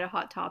inside a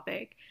Hot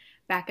Topic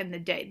back in the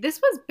day. This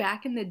was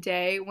back in the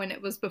day when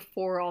it was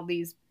before all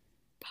these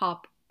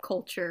pop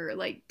culture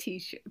like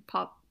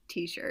pop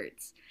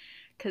t-shirts.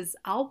 Because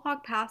I'll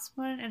walk past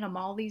one in a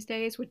mall these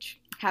days, which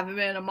haven't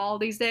been in a mall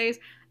these days,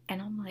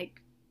 and I'm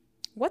like,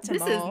 what's a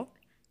this is mall?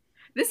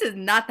 this is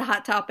not the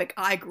Hot Topic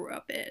I grew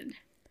up in.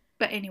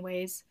 But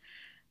anyways,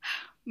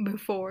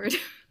 move forward.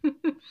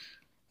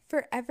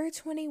 Forever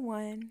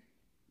 21,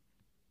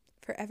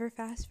 Forever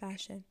Fast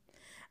Fashion,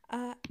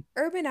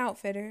 Urban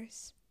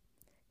Outfitters,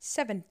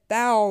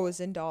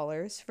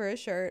 $7,000 for a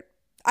shirt.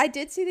 I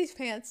did see these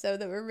pants though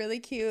that were really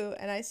cute,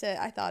 and I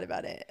thought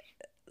about it.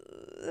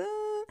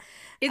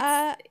 It's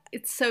Uh,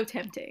 it's so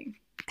tempting.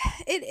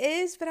 it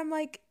is, but I'm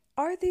like,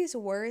 are these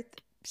worth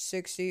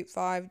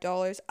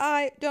 $65?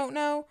 I don't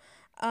know.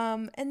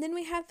 And then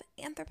we have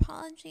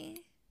Anthropologie.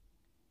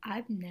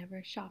 I've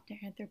never shopped at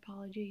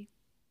Anthropologie.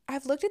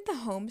 I've looked at the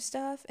home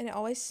stuff, and it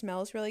always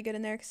smells really good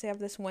in there because they have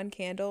this one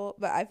candle,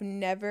 but I've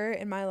never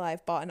in my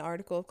life bought an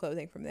article of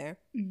clothing from there.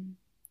 Mm.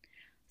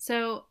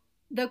 So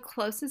the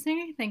closest thing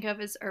I can think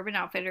of is Urban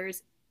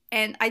Outfitters.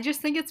 And I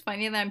just think it's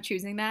funny that I'm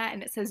choosing that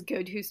and it says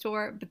go to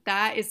store, but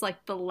that is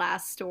like the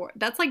last store.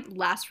 That's like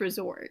last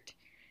resort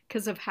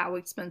because of how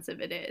expensive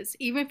it is.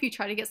 Even if you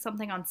try to get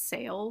something on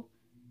sale,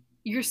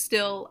 you're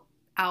still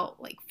out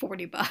like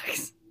 40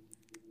 bucks.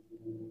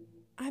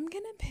 I'm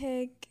gonna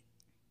pick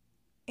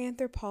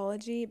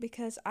Anthropologie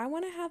because I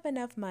want to have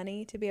enough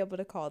money to be able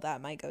to call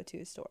that my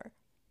go-to store.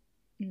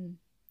 Mm.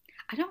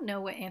 I don't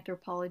know what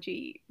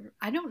Anthropologie,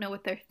 I don't know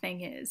what their thing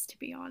is, to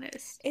be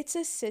honest. It's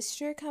a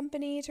sister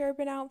company to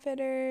Urban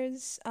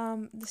Outfitters,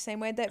 the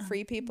same way that Um,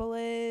 Free People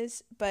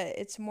is, but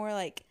it's more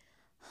like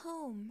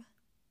home,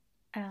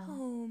 oh,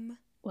 home.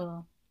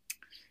 well,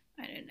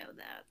 I didn't know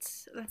that.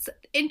 That's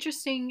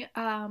interesting.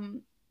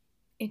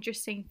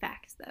 Interesting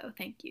facts, though.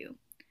 Thank you.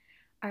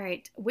 All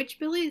right. Which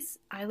Billie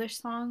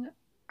Eilish song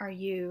are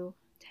you,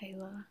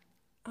 Taylor?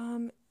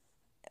 Um,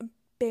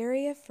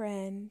 Bury a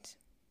Friend.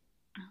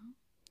 Oh.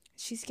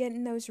 She's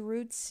getting those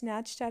roots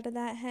snatched out of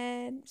that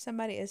head.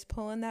 Somebody is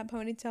pulling that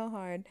ponytail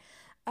hard.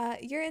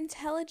 You're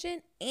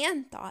intelligent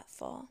and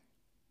thoughtful.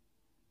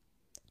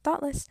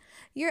 Thoughtless.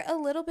 You're a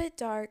little bit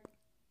dark,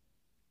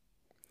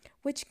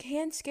 which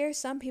can scare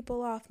some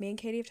people off. Me and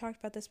Katie have talked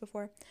about this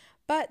before.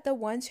 But the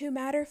ones who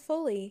matter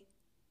fully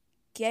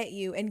get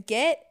you. And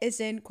get is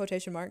in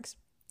quotation marks.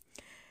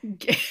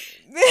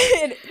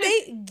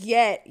 They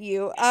get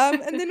you.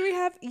 And then we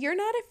have you're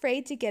not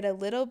afraid to get a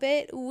little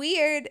bit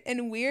weird,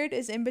 and weird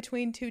is in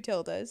between two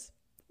tildes.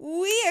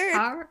 Weird.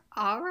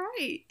 All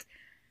right.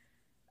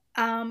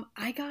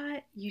 I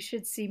got You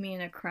Should See Me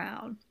in a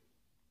Crown.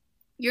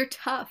 You're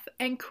tough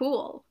and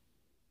cool.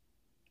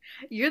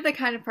 You're the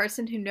kind of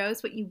person who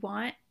knows what you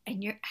want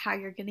and how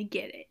you're gonna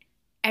get it.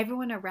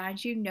 Everyone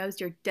around you knows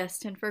you're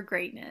destined for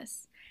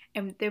greatness.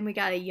 And then we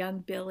got a young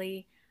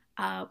Billie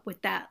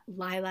with that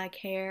lilac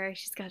hair.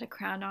 She's got a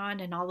crown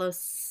on and all those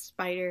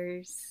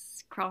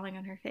spiders crawling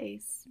on her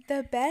face.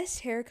 The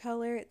best hair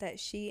color that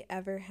she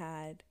ever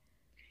had.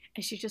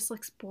 And she just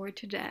looks bored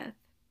to death.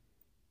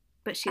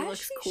 But she As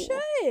looks she cool.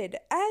 should.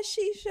 As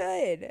she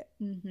should.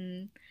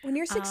 Mm-hmm. When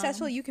you're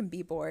successful, you can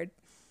be bored.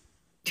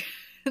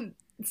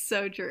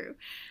 So true.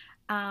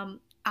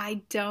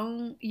 I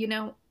don't,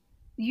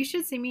 You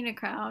Should See Me in a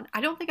Crown. I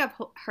don't think I've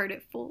heard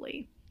it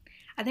fully.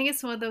 I think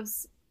it's one of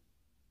those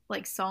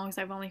like songs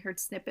I've only heard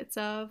snippets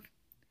of.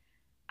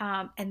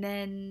 And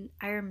then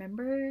I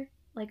remember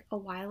like a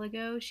while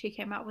ago she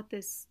came out with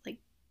this like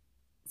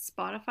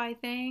Spotify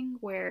thing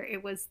where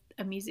it was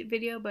a music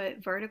video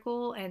but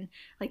vertical and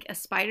like a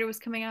spider was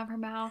coming out of her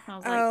mouth.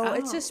 And I was like,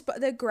 It's just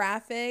the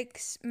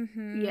graphics.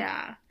 Mm-hmm.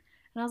 yeah.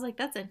 And I was like,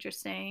 that's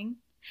interesting.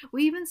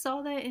 We even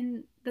saw that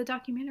in the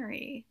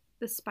documentary,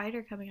 the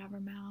spider coming out of her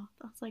mouth.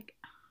 I was like,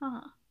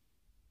 huh.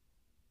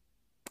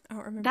 I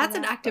don't remember That's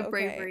an that, act but of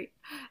okay. bravery.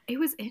 It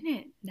was in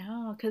it.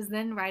 No, because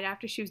then right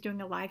after she was doing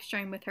a live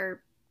stream with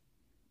her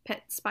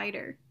pet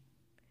spider.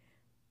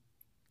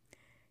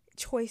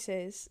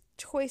 Choices,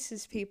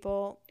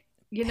 people.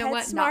 You know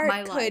what? Not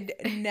my PetSmart life. could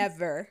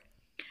never.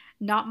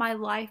 Not my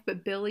life,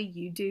 but Billy,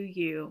 you do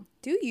you.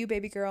 Do you,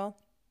 baby girl?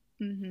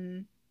 Mm-hmm.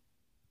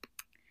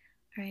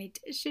 All right.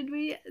 Should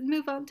we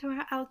move on to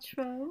our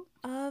outro?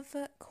 Of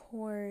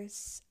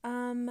course.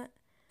 Let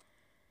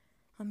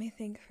me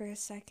think for a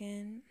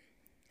second.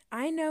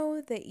 I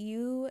know that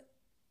you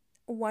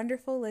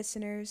wonderful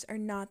listeners are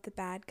not the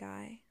bad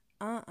guy.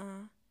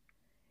 No.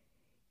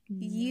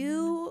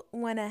 You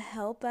want to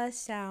help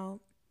us out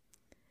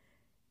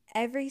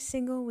every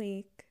single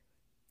week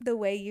the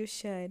way you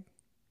should.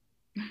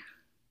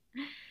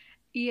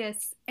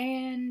 Yes,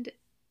 and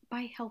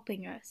by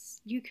helping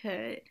us, you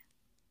could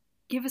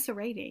give us a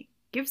rating,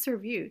 give us a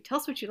review, tell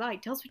us what you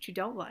like, tell us what you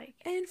don't like.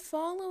 And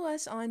follow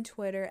us on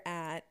Twitter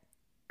at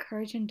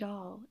Courage and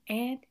Doll.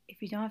 And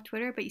if you don't have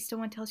Twitter but you still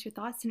want to tell us your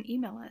thoughts, then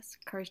email us,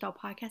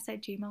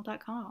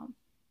 couragedollpodcast@gmail.com.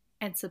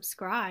 And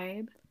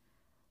subscribe.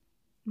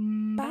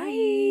 Bye.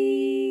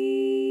 Bye.